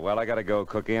 Yeah, well, I gotta go,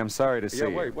 Cookie. I'm sorry to see you.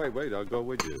 Yeah, wait. I'll go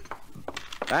with you.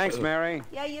 Thanks, Mary.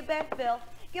 Yeah, you bet, Phil.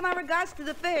 Give my regards to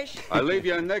the fish. I'll leave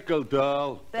you a nickel,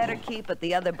 doll. Better keep it.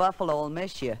 The other buffalo will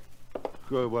miss you.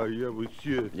 Well, yeah, well,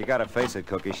 shit. You gotta face it,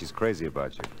 Cookie. She's crazy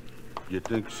about you. You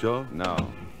think so? No.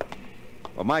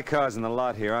 Well, my car's in the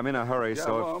lot here. I'm in a hurry, Yeah,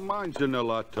 so... well, mine's in the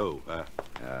lot, too.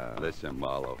 Listen,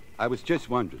 Marlowe, I was just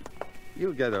wondering.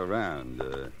 You get around,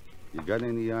 You got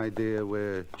any idea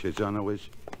where Cesano is?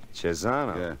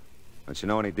 Cesano? Yeah. Don't you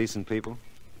know any decent people?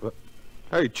 What?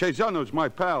 Hey, Cesano's my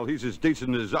pal. He's as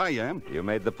decent as I am. You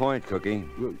made the point, Cookie.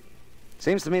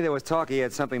 Seems to me there was talk he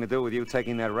had something to do with you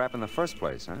taking that rap in the first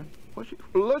place, huh?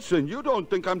 Listen, you don't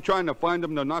think I'm trying to find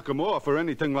him to knock him off or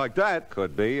anything like that?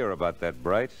 Could be. You're about that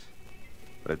bright.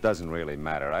 But it doesn't really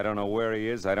matter. I don't know where he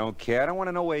is. I don't care. I don't want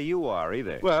to know where you are,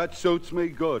 either. Well, that suits me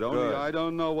good. Only Good. I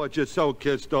don't know what you're so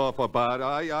kissed off about.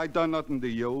 I done nothing to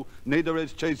you. Neither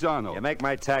is Cesano. You make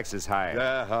my taxes higher.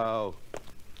 Yeah, how?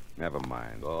 Never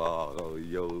mind. Oh,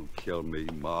 you'll kill me,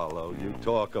 Marlowe. You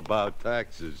talk about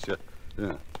taxes.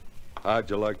 Yeah. How'd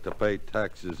you like to pay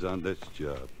taxes on this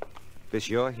job? This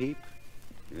your heap?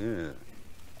 Yeah.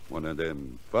 One of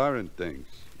them foreign things.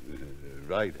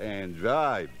 Right-hand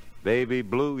drive. Baby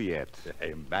blue yet?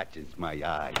 It matches my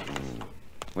eyes.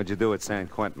 What'd you do at San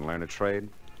Quentin? Learn a trade?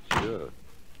 Sure.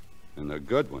 And a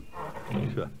good one.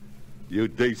 You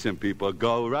decent people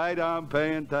go right on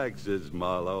paying taxes,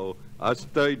 Marlowe. Us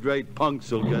third-rate punks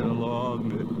will get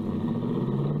along.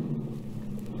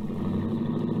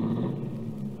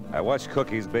 I watched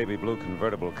Cookie's baby blue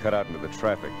convertible cut out into the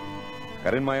traffic.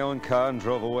 Got in my own car and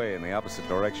drove away in the opposite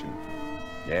direction.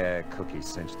 Yeah, Cookie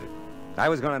cinched it. I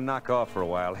was going to knock off for a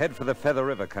while, head for the Feather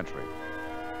River country.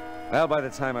 Well, by the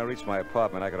time I reached my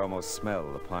apartment, I could almost smell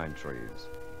the pine trees.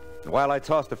 And while I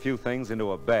tossed a few things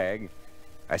into a bag,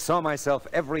 I saw myself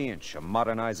every inch a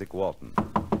modern Isaac Walton.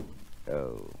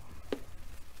 Oh.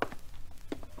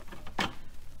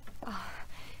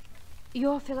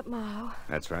 You're Philip Marlowe.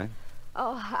 That's right.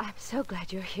 Oh, I'm so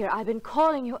glad you're here. I've been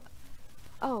calling you.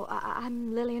 Oh,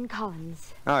 I'm Lillian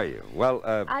Collins. How are you? Well,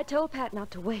 I told Pat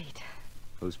not to wait.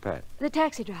 Who's Pat? The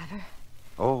taxi driver.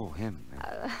 Oh, him.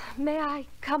 May I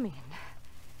come in?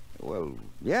 Well,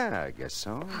 yeah, I guess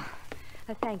so.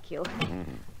 Thank you.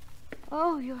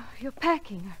 Oh, you're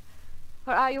packing.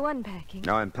 Or are you unpacking?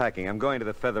 No, I'm packing. I'm going to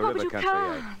the Feather River but you country.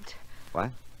 Can't.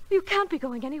 What? You can't be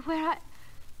going anywhere.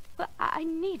 I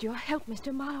need your help,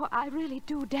 Mr. Marlowe. I really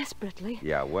do, desperately.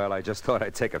 Yeah, well, I just thought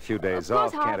I'd take a few days Of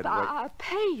off. course, Can't it wait? I'll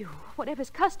pay you,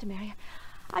 whatever's customary.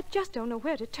 I just don't know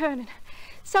where to turn, and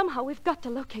somehow we've got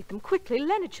to locate them quickly.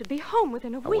 Leonard should be home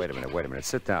within a week. Wait a minute.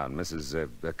 Sit down.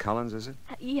 Mrs. Collins, is it?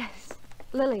 Yes,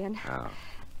 Lillian. Oh.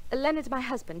 Leonard's my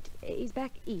husband. He's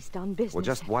back east on business. Well,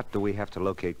 just what do we have to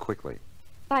locate quickly?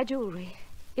 My jewelry.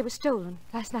 It was stolen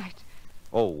last night.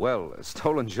 Oh, well,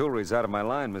 stolen jewelry's out of my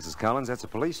line, Mrs. Collins. That's a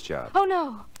police job. Oh,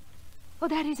 no. Oh,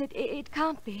 that is it. It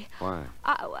can't be. Why?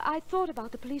 I thought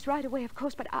about the police right away, of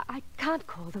course, but I can't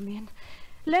call them in.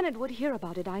 Leonard would hear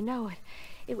about it, I know it.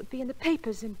 It would be in the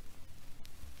papers, and...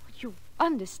 You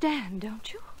understand,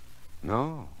 don't you?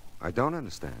 No, I don't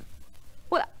understand.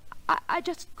 Well, I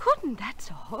just couldn't,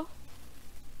 that's all.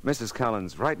 Mrs.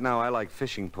 Collins, right now I like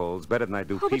fishing poles better than I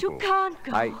do people. But you can't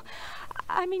go.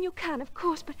 I mean, you can, of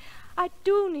course, but I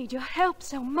do need your help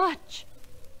so much.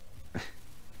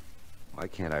 Why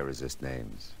can't I resist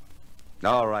names?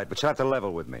 All right, but you'll have to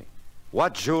level with me.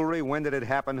 What jewelry? When did it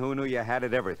happen? Who knew you had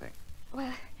it? Everything.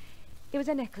 Well, it was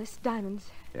a necklace, diamonds.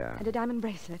 Yeah. And a diamond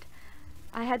bracelet.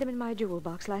 I had them in my jewel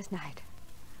box last night.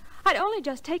 I'd only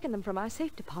just taken them from our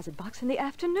safe deposit box in the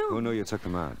afternoon. Who knew you took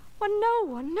them out? Well,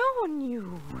 no one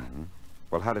knew. Mm-hmm.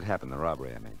 Well, how did it happen, the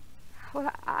robbery, I mean?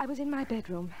 Well, I was in my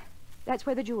bedroom. That's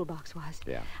where the jewel box was.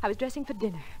 Yeah. I was dressing for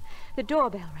dinner. The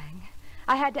doorbell rang.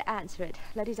 I had to answer it.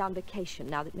 Letty's on vacation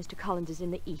now that Mr. Collins is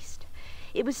in the East.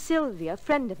 It was Sylvia, a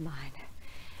friend of mine.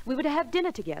 We were to have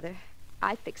dinner together.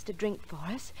 I fixed a drink for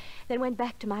us, then went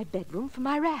back to my bedroom for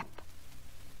my wrap.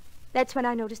 That's when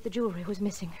I noticed the jewelry was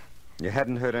missing. You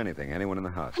hadn't heard anything? Anyone in the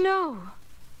house? No.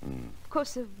 Mm. Of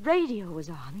course, the radio was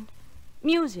on.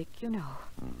 Music, you know.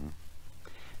 Mm-hmm.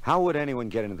 How would anyone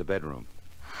get into the bedroom?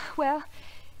 Well,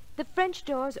 the French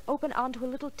doors open onto a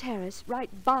little terrace right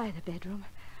by the bedroom.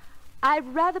 I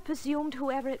rather presumed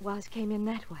whoever it was came in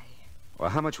that way. Well,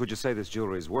 how much would you say this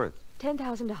jewelry is worth?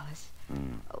 $10,000.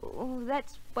 Mm. Oh,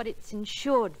 that's what it's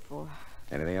insured for.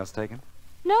 Anything else taken?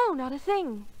 No, not a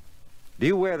thing. Do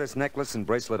you wear this necklace and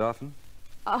bracelet often?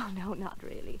 Oh, no, not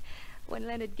really. When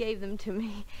Leonard gave them to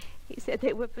me, he said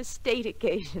they were for state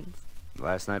occasions.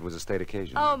 Last night was a state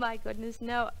occasion. Oh, my goodness,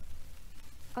 no.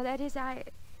 Oh, that is,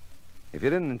 If you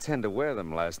didn't intend to wear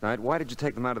them last night, why did you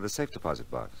take them out of the safe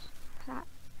deposit box?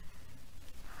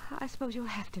 I suppose you'll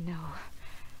have to know.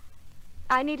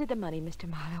 I needed the money, Mr.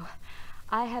 Marlowe.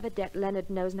 I have a debt Leonard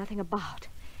knows nothing about.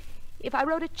 If I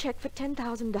wrote a check for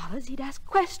 $10,000, he'd ask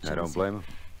questions. I don't blame him.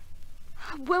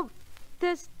 Well,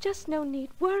 there's just no need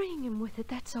worrying him with it,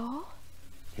 that's all.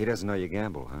 He doesn't know you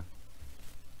gamble, huh?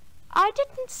 I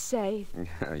didn't say...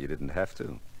 You didn't have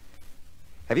to.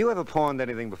 Have you ever pawned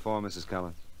anything before, Mrs.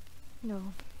 Collins? No.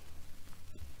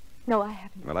 No, I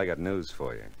haven't. Well, I got news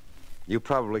for you. You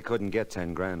probably couldn't get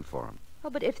 10 grand for them. Oh,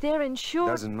 but if they're insured...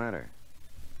 Doesn't matter.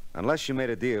 Unless you made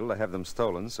a deal to have them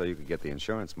stolen so you could get the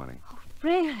insurance money. Oh,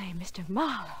 really, Mr.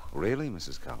 Marlowe? Really,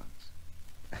 Mrs. Collins?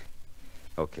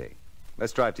 Okay.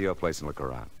 Let's drive to your place and look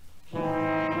around.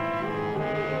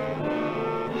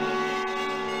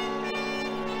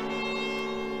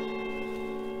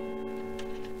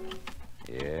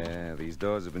 Yeah, these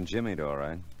doors have been jimmied, all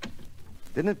right.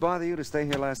 Didn't it bother you to stay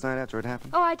here last night after it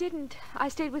happened? Oh, I didn't. I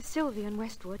stayed with Sylvia in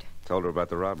Westwood. Told her about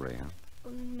the robbery, huh? Oh,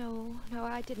 no,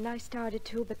 I didn't. I started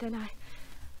to, but then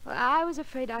I was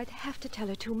afraid I'd have to tell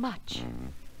her too much. Mm-hmm.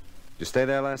 Did you stay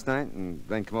there last night and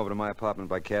then come over to my apartment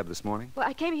by cab this morning? Well,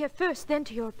 I came here first, then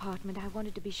to your apartment. I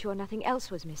wanted to be sure nothing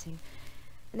else was missing.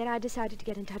 And then I decided to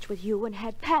get in touch with you and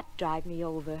had Pat drive me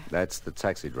over. That's the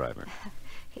taxi driver.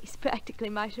 He's practically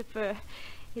my chauffeur.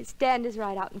 His stand is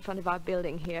right out in front of our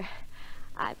building here.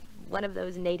 I'm one of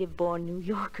those native-born New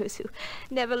Yorkers who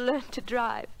never learned to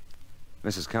drive.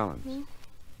 Mrs. Collins,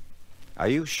 are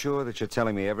you sure that you're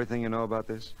telling me everything you know about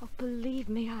this? Oh, believe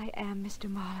me, I am, Mr.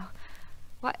 Marlowe.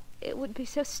 Why, it would be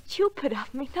so stupid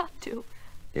of me not to.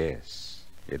 Yes,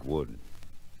 it would.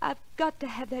 I've got to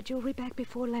have that jewelry back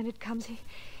before Leonard comes.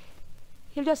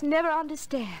 He'll just never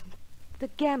understand the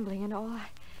gambling and all.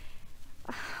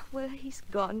 Well, he's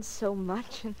gone so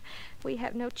much, and we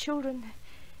have no children.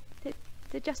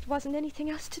 There just wasn't anything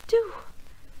else to do.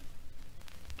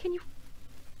 Can you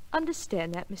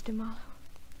understand that, Mr. Marlowe?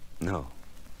 No,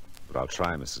 but I'll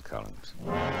try, Mrs. Collins.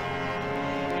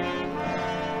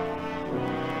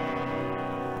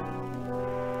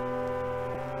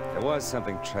 There was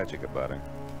something tragic about her.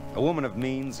 A woman of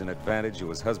means and advantage who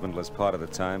was husbandless part of the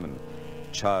time and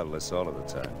childless all of the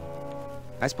time.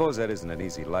 I suppose that isn't an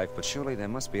easy life, but surely there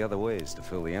must be other ways to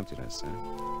fill the emptiness, huh?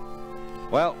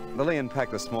 Well, Lillian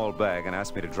packed a small bag and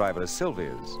asked me to drive her to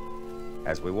Sylvia's.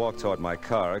 As we walked toward my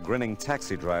car, a grinning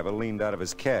taxi driver leaned out of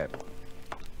his cab.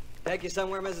 Take you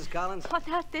somewhere, Mrs. Collins? Oh,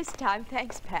 not this time,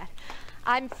 thanks, Pat.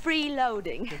 I'm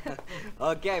freeloading.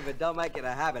 Okay, but don't make it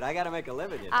a habit. I gotta make a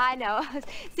living, you know. I know.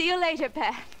 See you later,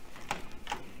 Pat.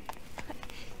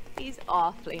 He's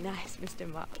awfully nice, Mr.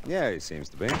 Marlowe. Yeah, he seems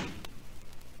to be.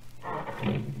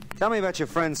 Tell me about your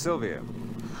friend Sylvia.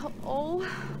 Oh,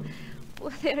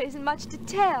 well, there isn't much to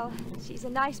tell. She's a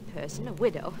nice person, a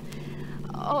widow.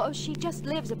 Oh, she just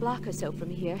lives a block or so from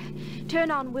here.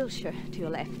 Turn on Wilshire to your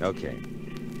left. Okay.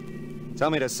 Tell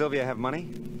me, does Sylvia have money?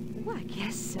 Well, I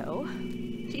guess so.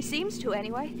 She seems to,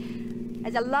 anyway.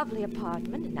 Has a lovely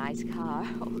apartment, a nice car.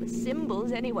 Oh, the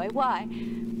symbols, anyway. Why?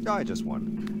 I just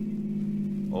wondered.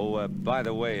 Oh, by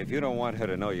the way, if you don't want her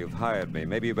to know you've hired me,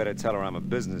 maybe you better tell her I'm a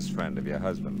business friend of your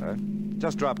husband, huh?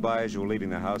 Just drop by as you were leaving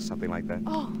the house, something like that.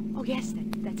 Oh, yes,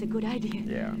 that's a good idea.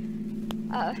 Yeah.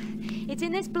 It's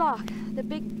in this block, the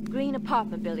big green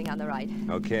apartment building on the right.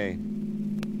 Okay.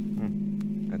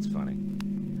 That's funny.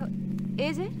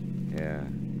 Is it? Yeah.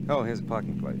 Oh, here's a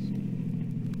parking place.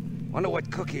 Wonder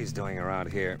what Cookie's doing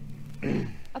around here.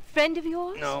 A friend of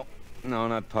yours? No,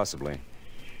 not possibly.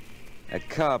 That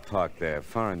car parked there,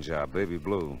 foreign job, baby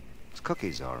blue. It's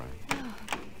Cookie's, all right. Oh.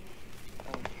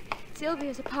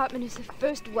 Sylvia's apartment is the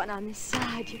first one on this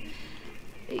side.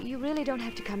 You really don't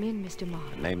have to come in, Mr.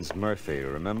 Marlowe. Name's Murphy,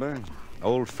 remember?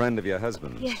 Old friend of your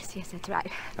husband's. Yes, that's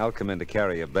right. I'll come in to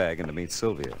carry your bag and to meet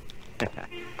Sylvia.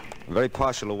 I'm very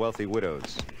partial to wealthy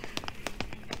widows.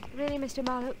 Really, Mr.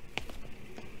 Marlowe?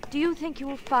 Do you think you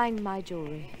will find my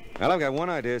jewelry? Well, I've got one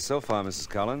idea so far, Mrs.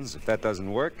 Collins. If that doesn't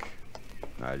work,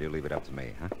 well, you leave it up to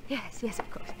me, huh? Yes,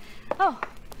 of course. Oh,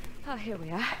 here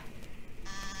we are.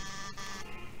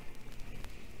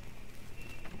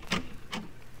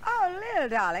 Oh, Lil,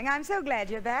 darling, I'm so glad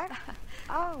you're back.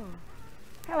 Oh,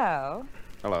 hello.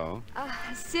 Hello.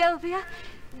 Sylvia,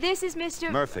 this is Mr.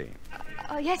 Murphy.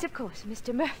 Oh, yes, of course,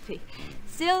 Mr. Murphy.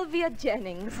 Sylvia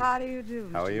Jennings. How do you do,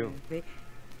 Mr. How are you? Murphy?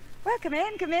 Well, come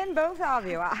in, both of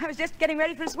you. I was just getting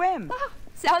ready for a swim. Oh,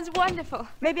 sounds wonderful.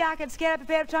 Maybe I could scare up a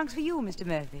pair of trunks for you, Mr.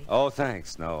 Murphy. Oh,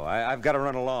 thanks. No, I've got to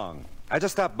run along. I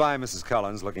just stopped by Mrs.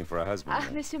 Collins looking for a husband.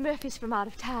 Mr. Murphy's from out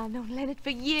of town. Known Leonard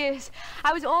for years.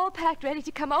 I was all packed, ready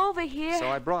to come over here. So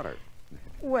I brought her.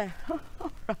 Well,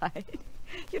 all right.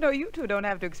 You know, you two don't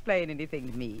have to explain anything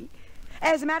to me.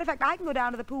 As a matter of fact, I can go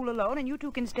down to the pool alone, and you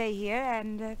two can stay here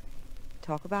and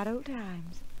talk about old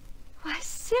times. Why,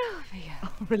 Sylvia.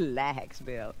 Oh, relax,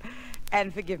 Bill.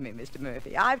 And forgive me, Mr.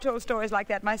 Murphy. I've told stories like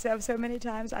that myself so many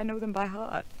times, I know them by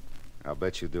heart. I'll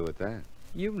bet you do at that.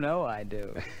 You know I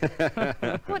do.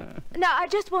 What? Now, I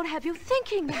just won't have you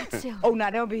thinking that, Sylvia. Oh, now,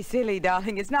 don't be silly,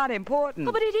 darling. It's not important.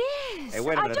 Oh, but it is. Hey,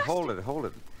 wait a minute. Hold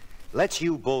it. Let's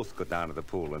you both go down to the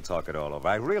pool and talk it all over.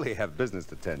 I really have business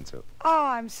to tend to. Oh,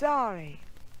 I'm sorry.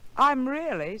 I'm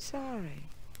really sorry.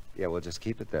 Yeah, we'll just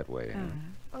keep it that way.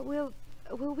 Huh? Will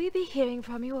we be hearing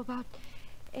from you about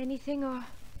anything or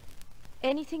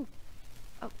anything?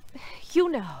 You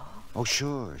know. Oh,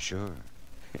 sure. Sure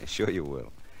you will.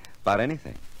 About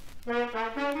anything.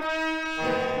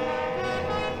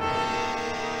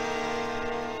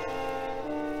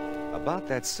 About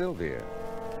that Sylvia.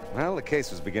 Well, the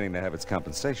case was beginning to have its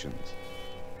compensations.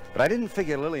 But I didn't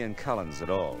figure Lillian Collins at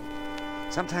all.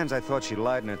 Sometimes I thought she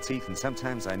lied in her teeth, and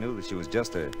sometimes I knew that she was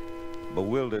just a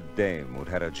bewildered dame who'd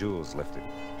had her jewels lifted.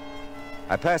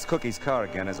 I passed Cookie's car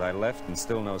again as I left, and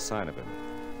still no sign of him.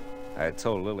 I had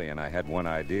told Lillian I had one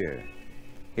idea.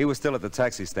 He was still at the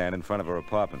taxi stand in front of her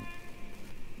apartment.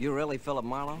 You really Philip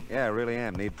Marlowe? Yeah, I really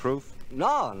am. Need proof?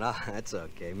 No, that's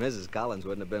okay. Mrs. Collins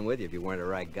wouldn't have been with you if you weren't the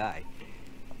right guy.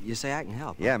 You say I can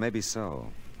help? Yeah, maybe so.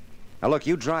 Now, look,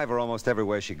 you drive her almost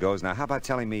everywhere she goes. Now, how about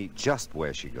telling me just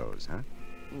where she goes, huh?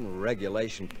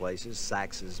 Regulation places,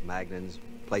 Sax's, Magnan's,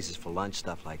 places for lunch,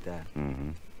 stuff like that. Mm-hmm.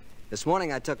 This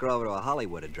morning I took her over to a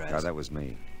Hollywood address. Oh, that was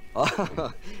me.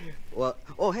 Oh,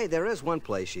 well, hey, there is one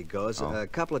place she goes a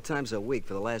couple of times a week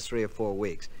for the last 3 or 4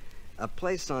 weeks. A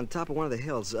place on top of one of the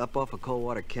hills up off of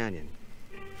Coldwater Canyon.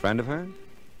 Friend of hers?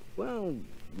 Well,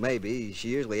 maybe. She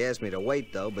usually asks me to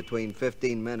wait, though, between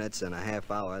 15 minutes and a half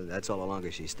hour. That's all the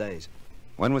longer she stays.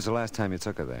 When was the last time you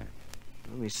took her there?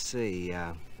 Let me see.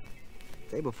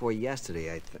 Day before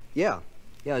yesterday, I think. Yeah,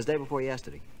 it was day before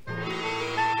yesterday.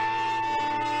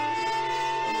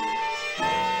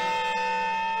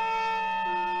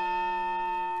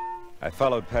 I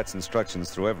followed Pat's instructions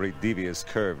through every devious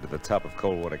curve to the top of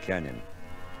Coldwater Canyon.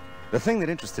 The thing that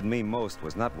interested me most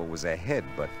was not what was ahead,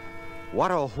 but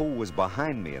what or who was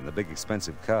behind me in the big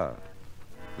expensive car.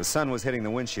 The sun was hitting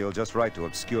the windshield just right to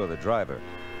obscure the driver.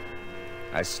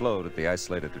 I slowed at the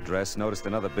isolated address, noticed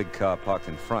another big car parked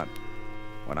in front.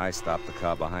 When I stopped, the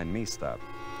car behind me stopped.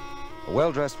 A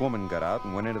well-dressed woman got out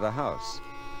and went into the house.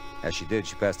 As she did,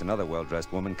 she passed another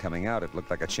well-dressed woman coming out. It looked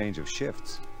like a change of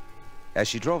shifts. As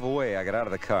she drove away, I got out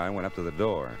of the car and went up to the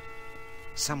door.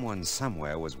 Someone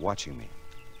somewhere was watching me.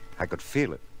 I could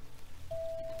feel it.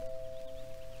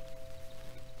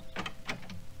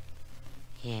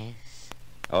 Yes?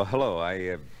 Oh, hello.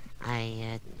 I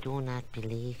do not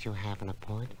believe you have an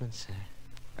appointment, sir.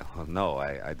 Well, no,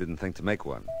 I didn't think to make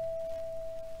one.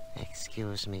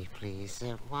 Excuse me, please.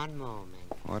 One moment.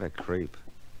 What a creep.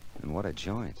 And what a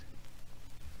joint.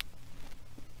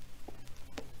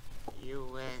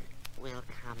 You, will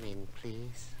come in,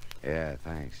 please. Yeah,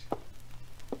 thanks.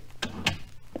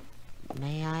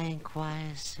 May I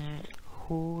inquire, sir,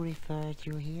 who referred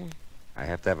you here? I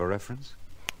have to have a reference?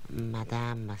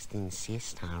 Madame must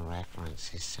insist on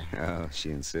references, sir. Oh,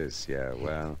 she insists, yeah,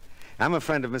 well... I'm a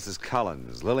friend of Mrs.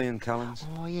 Collins. Lillian Collins?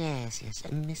 Oh, yes,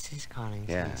 Mrs. Collins,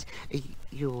 yeah. Yes.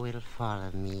 You will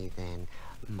follow me, then.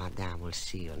 Madame will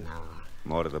see you now.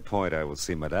 More to the point, I will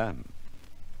see Madame.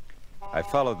 I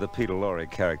followed the Peter Lorre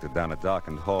character down a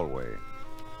darkened hallway.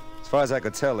 As far as I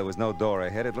could tell, there was no door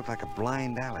ahead. It looked like a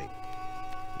blind alley.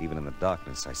 Even in the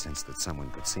darkness, I sensed that someone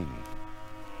could see me.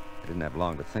 I didn't have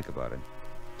long to think about it.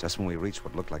 Just when we reached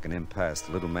what looked like an impasse,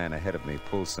 the little man ahead of me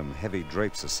pulled some heavy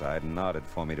drapes aside and nodded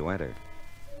for me to enter.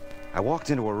 I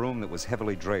walked into a room that was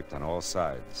heavily draped on all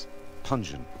sides,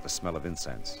 pungent with the smell of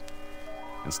incense.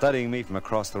 And studying me from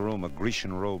across the room, a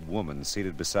Grecian-robed woman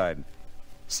seated beside,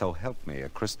 so help me, a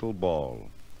crystal ball.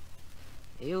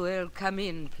 You will come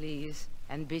in, please,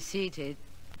 and be seated.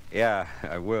 Yeah,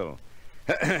 I will.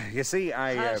 You see,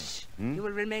 Hush. You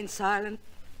will remain silent.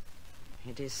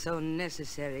 It is so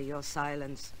necessary, your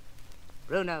silence.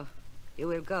 Bruno, you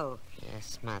will go.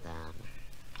 Yes, madame.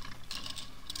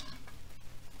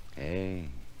 Hey,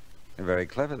 they're very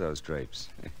clever, those drapes.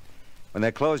 When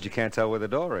they're closed, you can't tell where the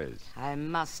door is. I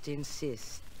must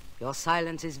insist. Your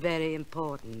silence is very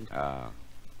important. Ah.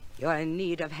 You are in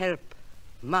need of help,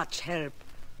 much help,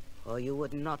 or you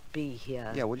would not be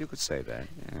here. Yeah, well, you could say that.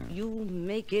 Yeah. You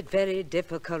make it very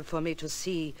difficult for me to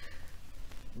see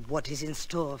what is in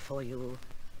store for you.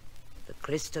 The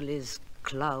crystal is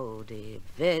cloudy,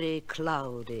 very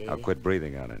cloudy. I'll quit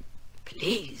breathing on it.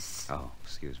 Please. Oh,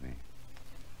 excuse me.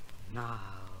 Now,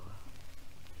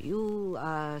 you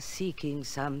are seeking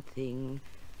something,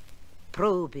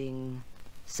 probing,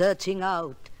 searching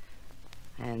out,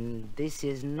 and this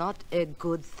is not a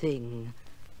good thing.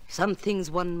 Some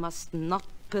things one must not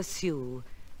pursue.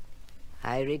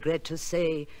 I regret to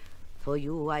say, for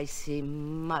you I see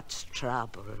much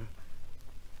trouble.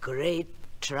 Great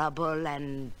trouble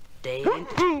and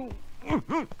danger.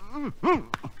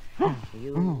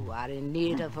 You are in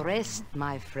need of rest,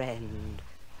 my friend.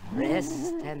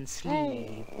 Rest and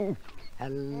sleep. A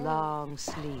long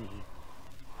sleep.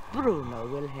 Bruno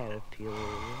will help you.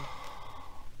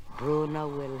 Bruno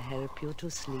will help you to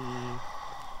sleep.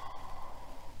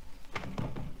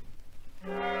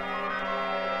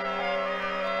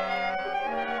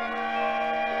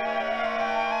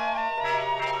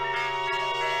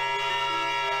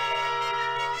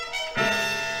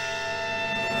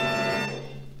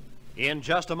 In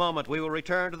just a moment, we will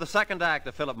return to the second act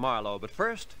of Philip Marlowe. But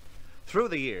first, through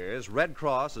the years, Red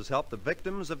Cross has helped the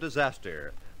victims of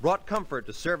disaster, brought comfort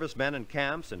to servicemen in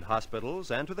camps and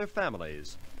hospitals and to their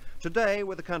families. Today,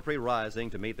 with the country rising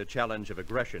to meet the challenge of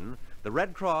aggression, the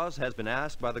Red Cross has been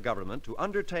asked by the government to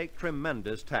undertake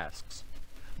tremendous tasks.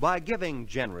 By giving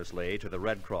generously to the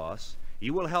Red Cross,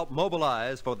 you will help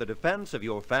mobilize for the defense of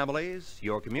your families,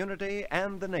 your community,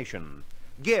 and the nation.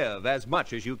 Give as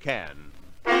much as you can.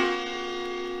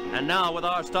 And now with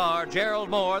our star, Gerald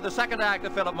Moore, the second act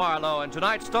of Philip Marlowe, and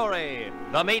tonight's story,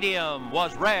 The Medium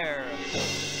Was Rare.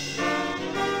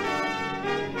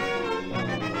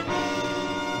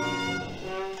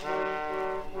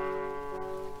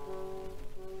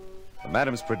 The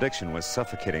madam's prediction was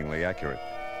suffocatingly accurate.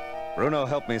 Bruno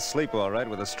helped me sleep all right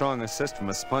with a strong assist from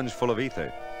a sponge full of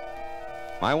ether.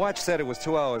 My watch said it was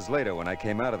 2 hours later when I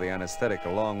came out of the anesthetic a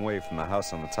long way from the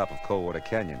house on the top of Coldwater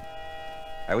Canyon.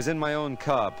 I was in my own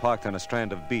car, parked on a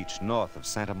strand of beach north of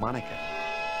Santa Monica.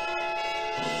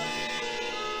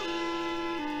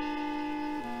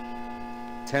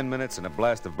 10 minutes and a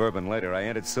blast of bourbon later, I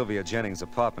entered Sylvia Jennings'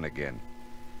 apartment again.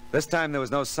 This time there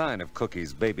was no sign of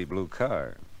Cookie's baby blue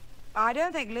car. I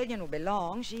don't think Lillian will be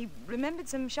long. She remembered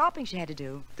some shopping she had to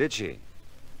do. Did she?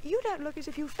 You don't look as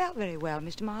if you felt very well,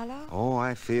 Mr. Marlowe. Oh,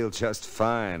 I feel just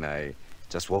fine. I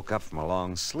just woke up from a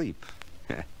long sleep.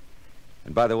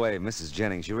 And by the way, Mrs.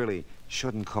 Jennings, you really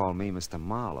shouldn't call me Mr.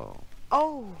 Marlowe.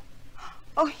 Oh,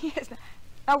 yes.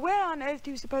 Now, where on earth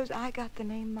do you suppose I got the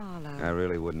name Marlowe? I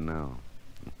really wouldn't know.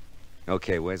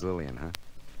 Okay, where's Lillian, huh?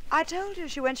 I told you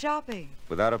she went shopping.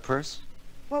 Without a purse?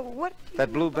 Well, what?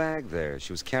 That blue bag there.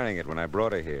 She was carrying it when I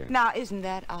brought her here. Now, isn't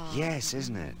that odd? Yes,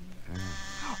 isn't it?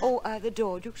 Oh, the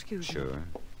door. Do you excuse me? Sure.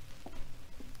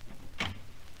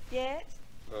 Yes?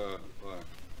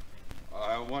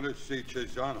 I want to see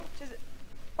Cesano.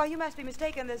 Well, you must be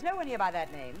mistaken. There's no one here by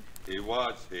that name. He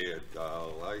was here,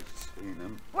 doll. I seen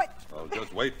him. What? I'll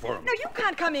just wait for him. No, you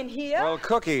can't come in here. Well,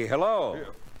 Cookie, hello. Here.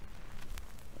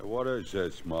 What is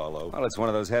this, Marlowe? Well, it's one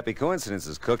of those happy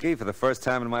coincidences, Cookie. For the first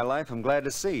time in my life, I'm glad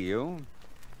to see you.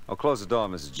 Oh, close the door,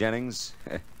 Mrs. Jennings.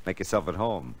 Make yourself at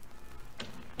home.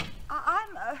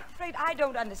 I'm afraid I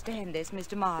don't understand this,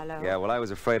 Mr. Marlowe. Yeah, well, I was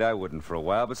afraid I wouldn't for a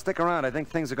while, but stick around. I think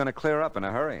things are going to clear up in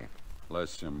a hurry.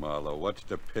 Listen, Marlowe, what's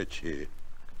the pitch here?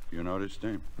 You know this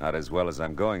name? Not as well as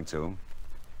I'm going to.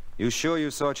 You sure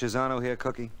you saw Cesano here,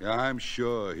 Cookie? Yeah, I'm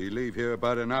sure. He leave here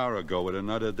about an hour ago with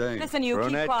another dame. Listen, you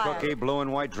Brunette, keep quiet. Cookie, blue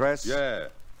and white dress? Yeah.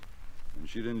 And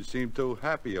she didn't seem too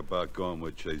happy about going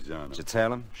with Cesano. Did you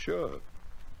tell him? Sure.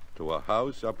 To a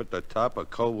house up at the top of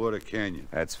Coldwater Canyon.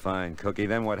 That's fine, Cookie.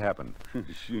 Then what happened?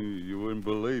 You wouldn't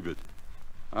believe it.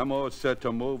 I'm all set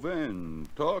to move in,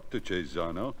 talk to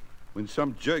Cesano, when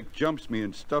some jerk jumps me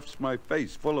and stuffs my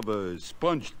face full of a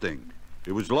sponge thing.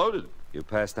 It was loaded. You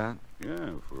passed out?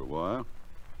 Yeah, for a while.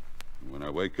 When I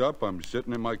wake up, I'm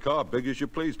sitting in my car, big as you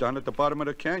please, down at the bottom of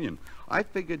the canyon. I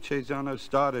figured Cesano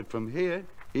started from here.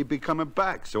 He'd be coming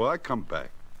back, so I come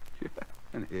back.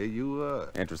 And here you are.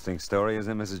 Interesting story,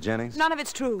 isn't it, Mrs. Jennings? None of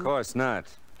it's true. Of course not.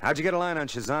 How'd you get a line on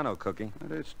Cesano, Cookie?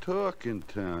 There's talk in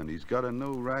town. He's got a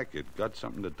new racket. Got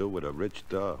something to do with a rich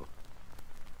doll.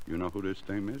 You know who this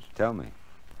dame is? Tell me.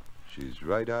 She's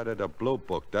right out of the Blue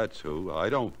Book, that's who. I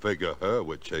don't figure her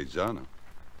with Cesano.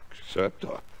 Except,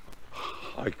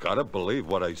 I gotta believe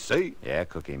what I see. Yeah,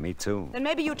 Cookie, me too. Then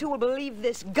maybe you two will believe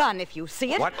this gun if you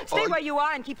see it. What? Stay where you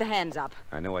are and keep the hands up.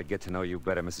 I knew I'd get to know you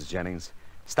better, Mrs. Jennings.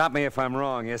 Stop me if I'm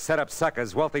wrong. You set up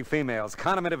suckers, wealthy females,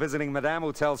 con them into visiting Madame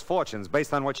who tells fortunes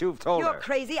based on what you've told You're her.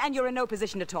 crazy and you're in no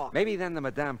position to talk. Maybe then the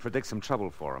Madame predicts some trouble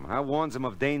for him, huh? Warns him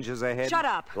of dangers ahead. Shut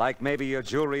up. Like maybe your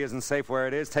jewelry isn't safe where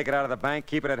it is. Take it out of the bank,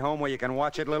 keep it at home where you can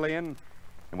watch it, Lillian.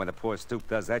 And when the poor stoop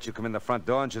does that, you come in the front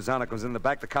door and Cesano comes in the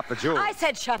back to cop the jewelry. I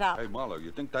said shut up. Hey, Marlowe,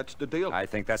 you think that's the deal? I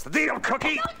think that's the deal,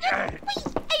 Cookie. Hey,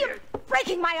 you're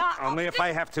breaking my arm. Only if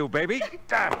I have to, baby.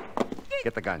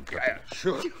 Get the gun, Cookie.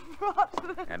 Sure.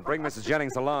 And bring Mrs.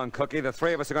 Jennings along, Cookie. The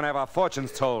three of us are going to have our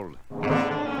fortunes told.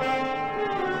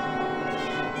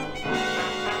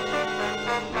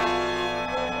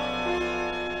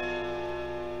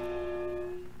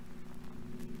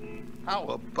 How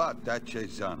about that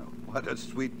Cesano? What a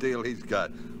sweet deal he's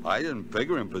got. I didn't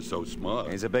figure him for so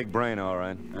smart. He's a big brain, all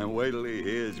right. And wait till he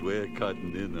hears we're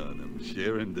cutting in on him,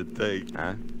 sharing the take.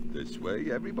 Huh? This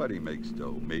way, everybody makes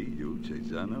dough. Me, you,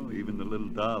 Cesano, even the little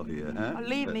doll here, huh?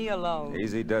 Leave me alone.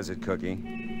 Easy does it, Cookie.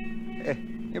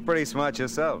 You're pretty smart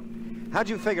yourself. How'd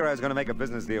you figure I was going to make a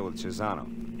business deal with Cesano?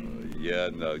 Yeah,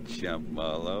 no chump,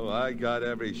 Marlowe. I got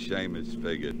every Seamus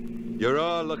figured. You're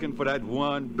all looking for that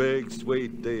one big,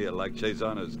 sweet deal like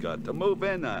Cesano's got to move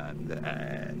in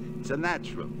on. It's a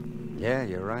natural. Yeah,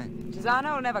 you're right.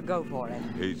 Cesano will never go for it.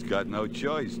 He's got no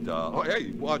choice, doll. Oh,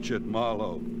 hey, watch it,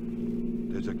 Marlowe.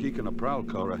 There's a geek in a prowl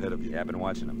car ahead of you. Yeah, I've been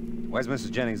watching him. Where's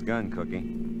Mrs. Jennings' gun, Cookie?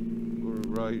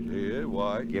 Right here.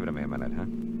 Why? Give it to me a minute, huh?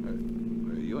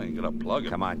 You ain't gonna plug it.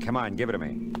 Come on, give it to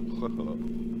me.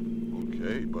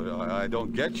 Okay, but I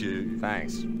don't get you.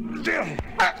 Thanks.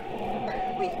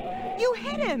 You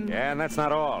hit him. Yeah, and that's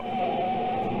not all.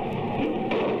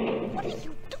 What are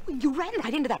you doing? You ran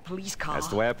right into that police car. That's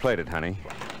the way I played it, honey.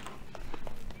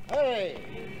 Hey,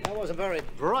 that wasn't very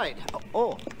bright.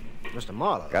 Oh, Mr.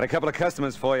 Marlowe. Got a couple of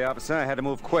customers for you, officer. I had to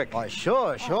move quick. Oh,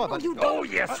 sure, but... Oh,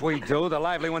 yes, we do. The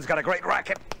lively one's got a great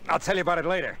racket. I'll tell you about it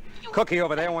later. Cookie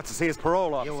over there wants to see his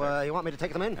parole officer. You want me to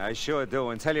take them in? I sure do.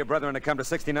 And tell your brethren to come to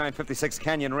 6956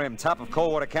 Canyon Rim, top of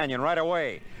Coldwater Canyon, right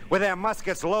away, with their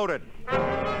muskets loaded.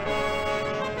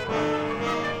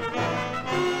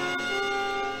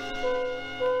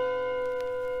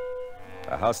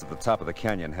 The house at the top of the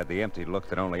canyon had the empty look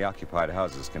that only occupied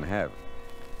houses can have.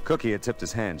 Cookie had tipped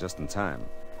his hand just in time.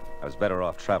 I was better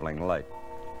off traveling light.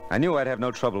 I knew I'd have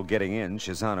no trouble getting in.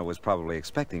 Cesano was probably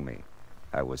expecting me.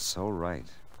 I was so right.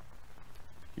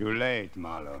 You're late,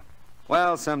 Marlowe.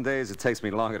 Well, some days it takes me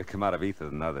longer to come out of ether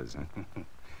than others.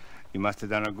 You must have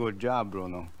done a good job,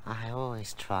 Bruno. I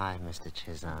always try, Mr.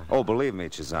 Cesano. Oh, believe me,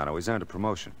 Cesano, he's earned a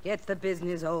promotion. Get the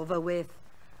business over with.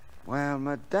 Well,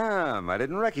 madame, I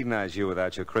didn't recognize you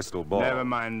without your crystal ball. Never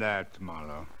mind that,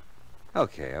 Marlowe.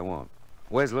 Okay, I won't.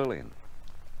 Where's Lillian?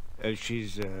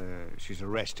 She's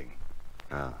arresting.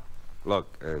 Ah.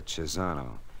 Look,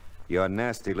 Cesano, your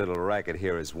nasty little racket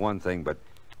here is one thing, but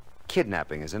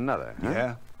kidnapping is another,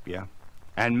 huh? Yeah.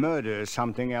 And murder is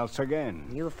something else again.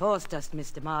 You forced us,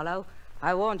 Mr. Marlowe.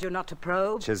 I warned you not to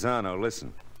probe. Cesano,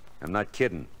 listen. I'm not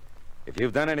kidding. If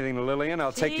you've done anything to Lillian,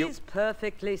 I'll take you... She's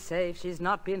perfectly safe. She's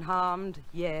not been harmed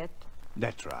yet.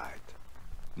 That's right.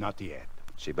 Not yet.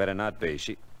 She better not be.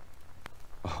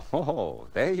 Oh,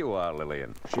 there you are,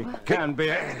 Lillian. She can't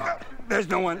be. There's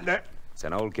no one there. It's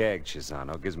an old gag,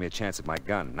 Cesano. Gives me a chance at my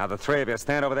gun. Now, the three of you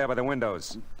stand over there by the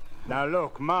windows. Now,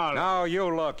 look, Marlowe. No,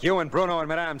 you look. You and Bruno and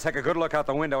Madame take a good look out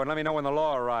the window and let me know when the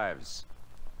law arrives.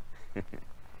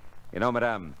 You know,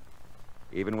 Madame,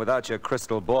 even without your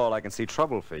crystal ball, I can see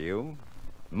trouble for you.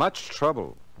 Much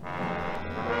trouble.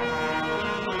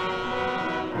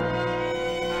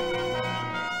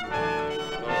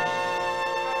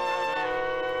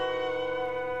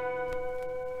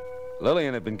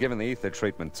 Lillian had been given the ether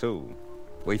treatment, too.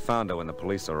 We found her when the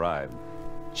police arrived.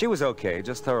 She was okay,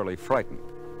 just thoroughly frightened.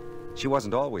 She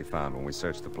wasn't all we found when we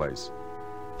searched the place.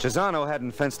 Cesano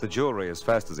hadn't fenced the jewelry as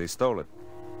fast as he stole it.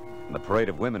 And the parade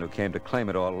of women who came to claim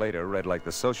it all later read like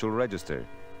the social register.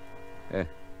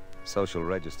 Social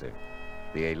register.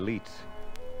 The elite.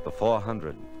 The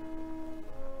 400.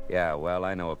 Yeah, well,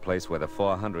 I know a place where the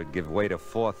 400 give way to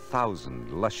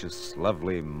 4,000 luscious,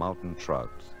 lovely mountain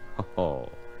trout. Oh.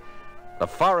 The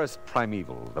forest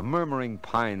primeval, the murmuring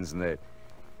pines and the...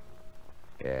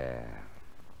 Yeah.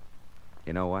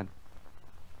 You know what?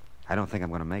 I don't think I'm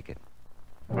going to make it.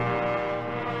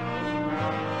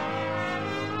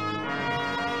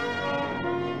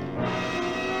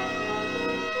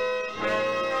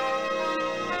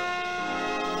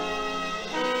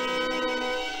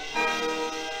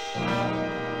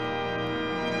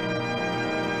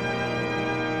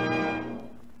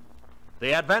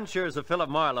 The Adventures of Philip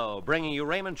Marlowe, bringing you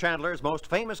Raymond Chandler's most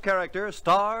famous character,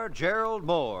 star Gerald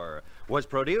Moore, was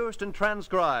produced and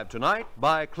transcribed tonight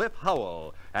by Cliff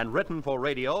Howell and written for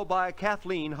radio by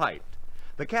Kathleen Height.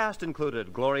 The cast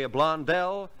included Gloria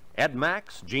Blondell, Ed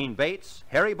Max, Gene Bates,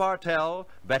 Harry Bartell,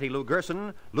 Betty Lou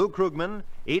Gerson, Lou Krugman,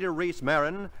 Ida Reese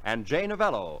Marin, and Jay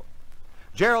Novello.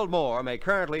 Gerald Moore may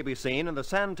currently be seen in the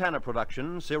Santana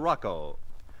production, Sirocco.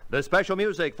 The special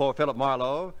music for Philip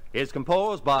Marlowe is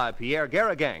composed by Pierre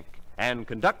Garrigank and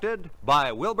conducted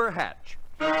by Wilbur Hatch.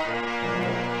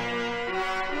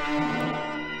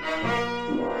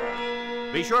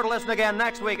 Be sure to listen again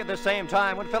next week at the same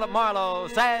time when Philip Marlowe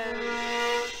says...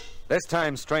 This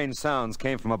time, strange sounds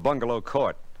came from a bungalow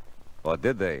court. Or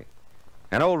did they?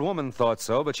 An old woman thought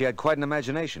so, but she had quite an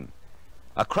imagination.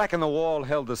 A crack in the wall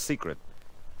held the secret.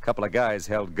 A couple of guys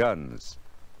held guns,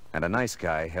 and a nice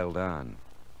guy held on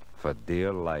for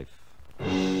dear life.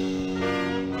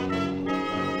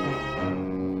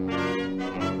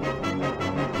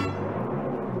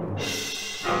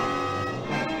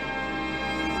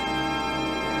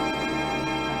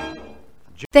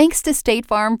 Thanks to State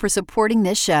Farm for supporting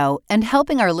this show and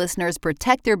helping our listeners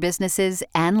protect their businesses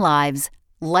and lives.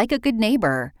 Like a good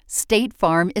neighbor, State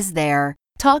Farm is there.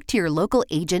 Talk to your local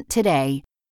agent today.